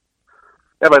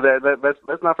 Yeah, but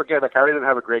let's not forget that Kyrie didn't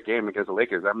have a great game against the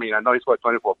Lakers. I mean, I know he scored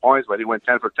 24 points, but he went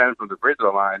 10 for 10 from the free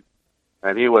throw line,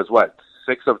 and he was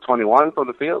 6 of 21 from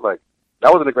the field. Like,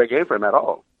 that wasn't a great game for him at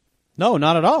all. No,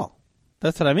 not at all.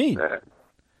 That's what I mean. Yeah.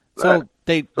 So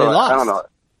they lost. I don't know.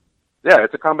 Yeah,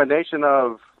 it's a combination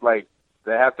of, like,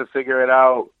 they have to figure it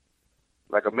out,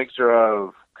 like a mixture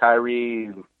of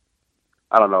Kyrie,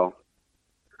 I don't know,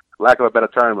 lack of a better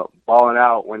term, balling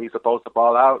out when he's supposed to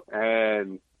ball out,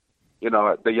 and, you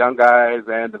know, the young guys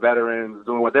and the veterans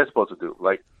doing what they're supposed to do.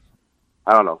 Like,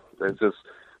 I don't know. It's just...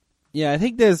 Yeah, I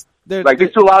think there's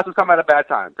these two losses come at a bad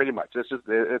time, pretty much. It's just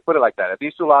put it like that. If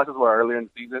these two losses were earlier in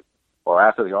the season or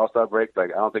after the All-Star break,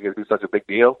 like, I don't think it'd be such a big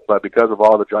deal. But because of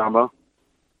all the drama,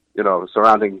 you know,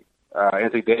 surrounding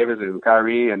Anthony Davis and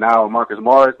Kyrie and now Marcus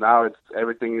Morris, now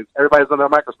everybody's under a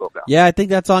microscope now. Yeah, I think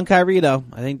that's on Kyrie though.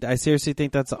 I seriously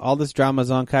think that's all this drama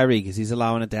is on Kyrie because he's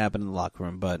allowing it to happen in the locker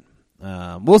room. But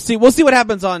we'll see what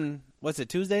happens on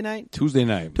Tuesday night? Tuesday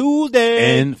night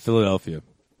in Philadelphia.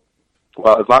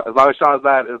 Well, as long as Sean is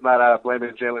not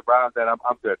blaming Jaylen Brown, then I'm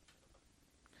good.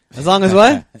 As long as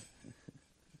what?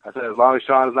 I said as long as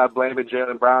Sean is not blaming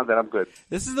Jaylen Brown, then I'm good.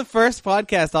 This is the first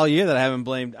podcast all year that I haven't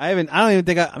blamed. I don't even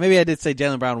think maybe I did say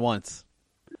Jaylen Brown once.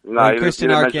 No, Christian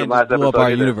Arcand blew up our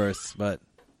universe, but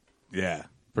yeah,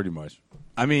 pretty much.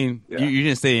 I mean, you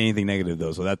didn't say anything negative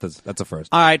though, so that's a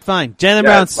first. All right, fine. Jaylen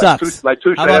Brown sucks. How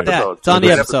about that? It's on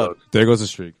the episode. There goes the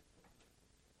streak.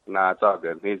 Nah, it's all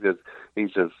good. He's just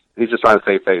trying to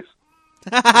save face.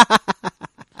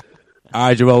 All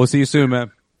right, Joel. We'll see you soon,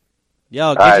 man.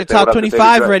 Yo, get your top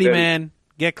 25 ready, man.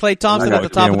 Get Klay Thompson at the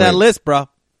top of that list, bro.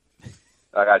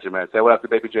 I got you, man. Say what up to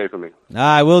Baby J for me.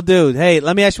 I will do. Hey,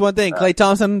 let me ask you one thing. Klay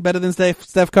Thompson better than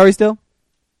Steph Curry still?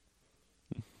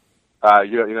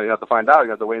 You have to find out.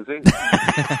 You have to wait and see.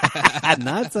 I'm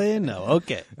not saying no.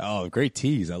 Okay. Oh, great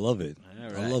tease. I love it.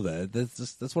 Right. I love that.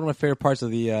 That's one of my favorite parts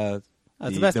of the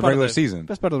regular season.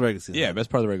 Best part of the regular season. Yeah, best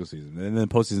part of the regular season. And then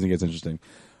postseason gets interesting.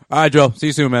 All right, Joe. See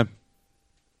you soon, man.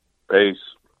 Peace.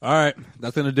 All right.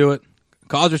 That's going to do it.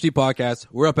 College Street Podcast.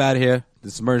 We're up out of here.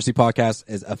 This emergency podcast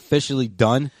is officially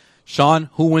done.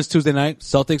 Sean, who wins Tuesday night?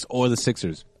 Celtics or the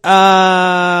Sixers? That's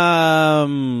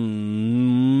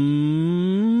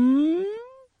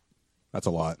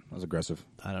a lot. That was aggressive.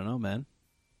 I don't know, man.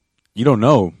 You don't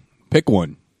know. Pick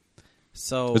one.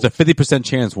 So there's a 50%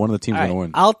 chance one of the teams going to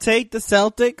win. I'll take the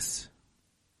Celtics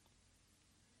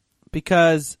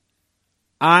because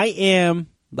I am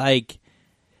like,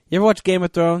 you ever watch Game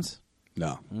of Thrones?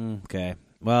 No. Okay.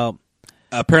 Well,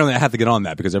 apparently I have to get on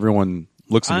that because everyone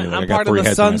looks at me like I got three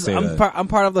heads when I say that. I'm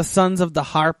part of the Sons of the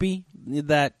Harpy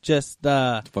that just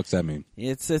what the fuck's that mean?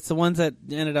 It's the ones that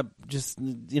ended up just,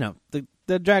 you know,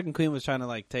 the Dragon Queen was trying to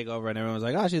like take over and everyone was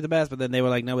like, oh, she's the best, but then they were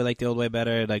like, no, we like the old way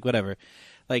better, like whatever.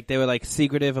 Like they were like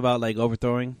secretive about like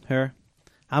overthrowing her.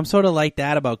 I'm sort of like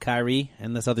that about Kyrie,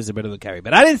 and the Celtics are better than Kyrie.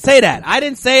 But I didn't say that.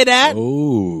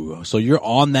 Oh, so you're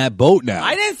on that boat now.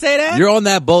 I didn't say that. You're on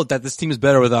that boat that this team is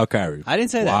better without Kyrie. I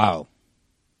didn't say that. Wow.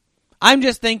 I'm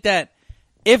just think that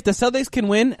if the Celtics can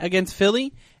win against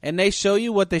Philly and they show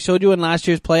you what they showed you in last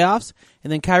year's playoffs,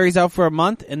 and then Kyrie's out for a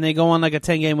month and they go on like a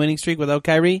 10-game winning streak without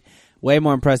Kyrie, way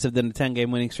more impressive than a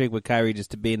 10-game winning streak with Kyrie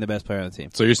just being the best player on the team.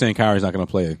 So you're saying Kyrie's not going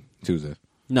to play Tuesday?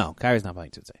 No, Kyrie's not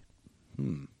playing Tuesday.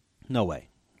 No way.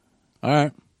 All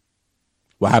right.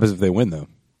 What happens if they win, though?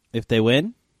 If they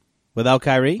win without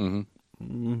Kyrie,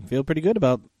 feel pretty good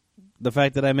about the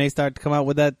fact that I may start to come out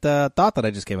with that thought that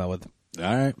I just came out with.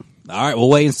 All right. We'll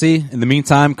wait and see. In the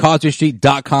meantime,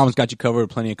 CauseWayStreet.com's got you covered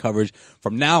with plenty of coverage.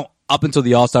 From now up until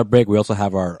the All-Star break, we also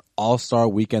have our All-Star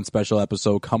Weekend special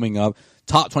episode coming up.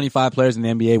 Top 25 players in the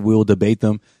NBA. We will debate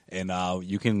them. And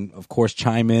you can, of course,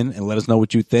 chime in and let us know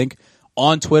what you think.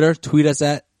 On Twitter, tweet us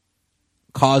at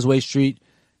Causeway Street.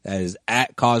 That is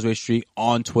at Causeway Street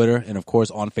on Twitter and, of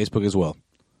course, on Facebook as well.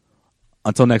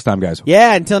 Until next time, guys.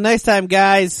 Yeah, until next time,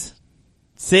 guys.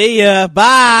 See ya.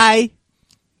 Bye.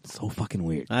 So fucking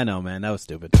weird. I know, man. That was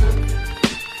stupid.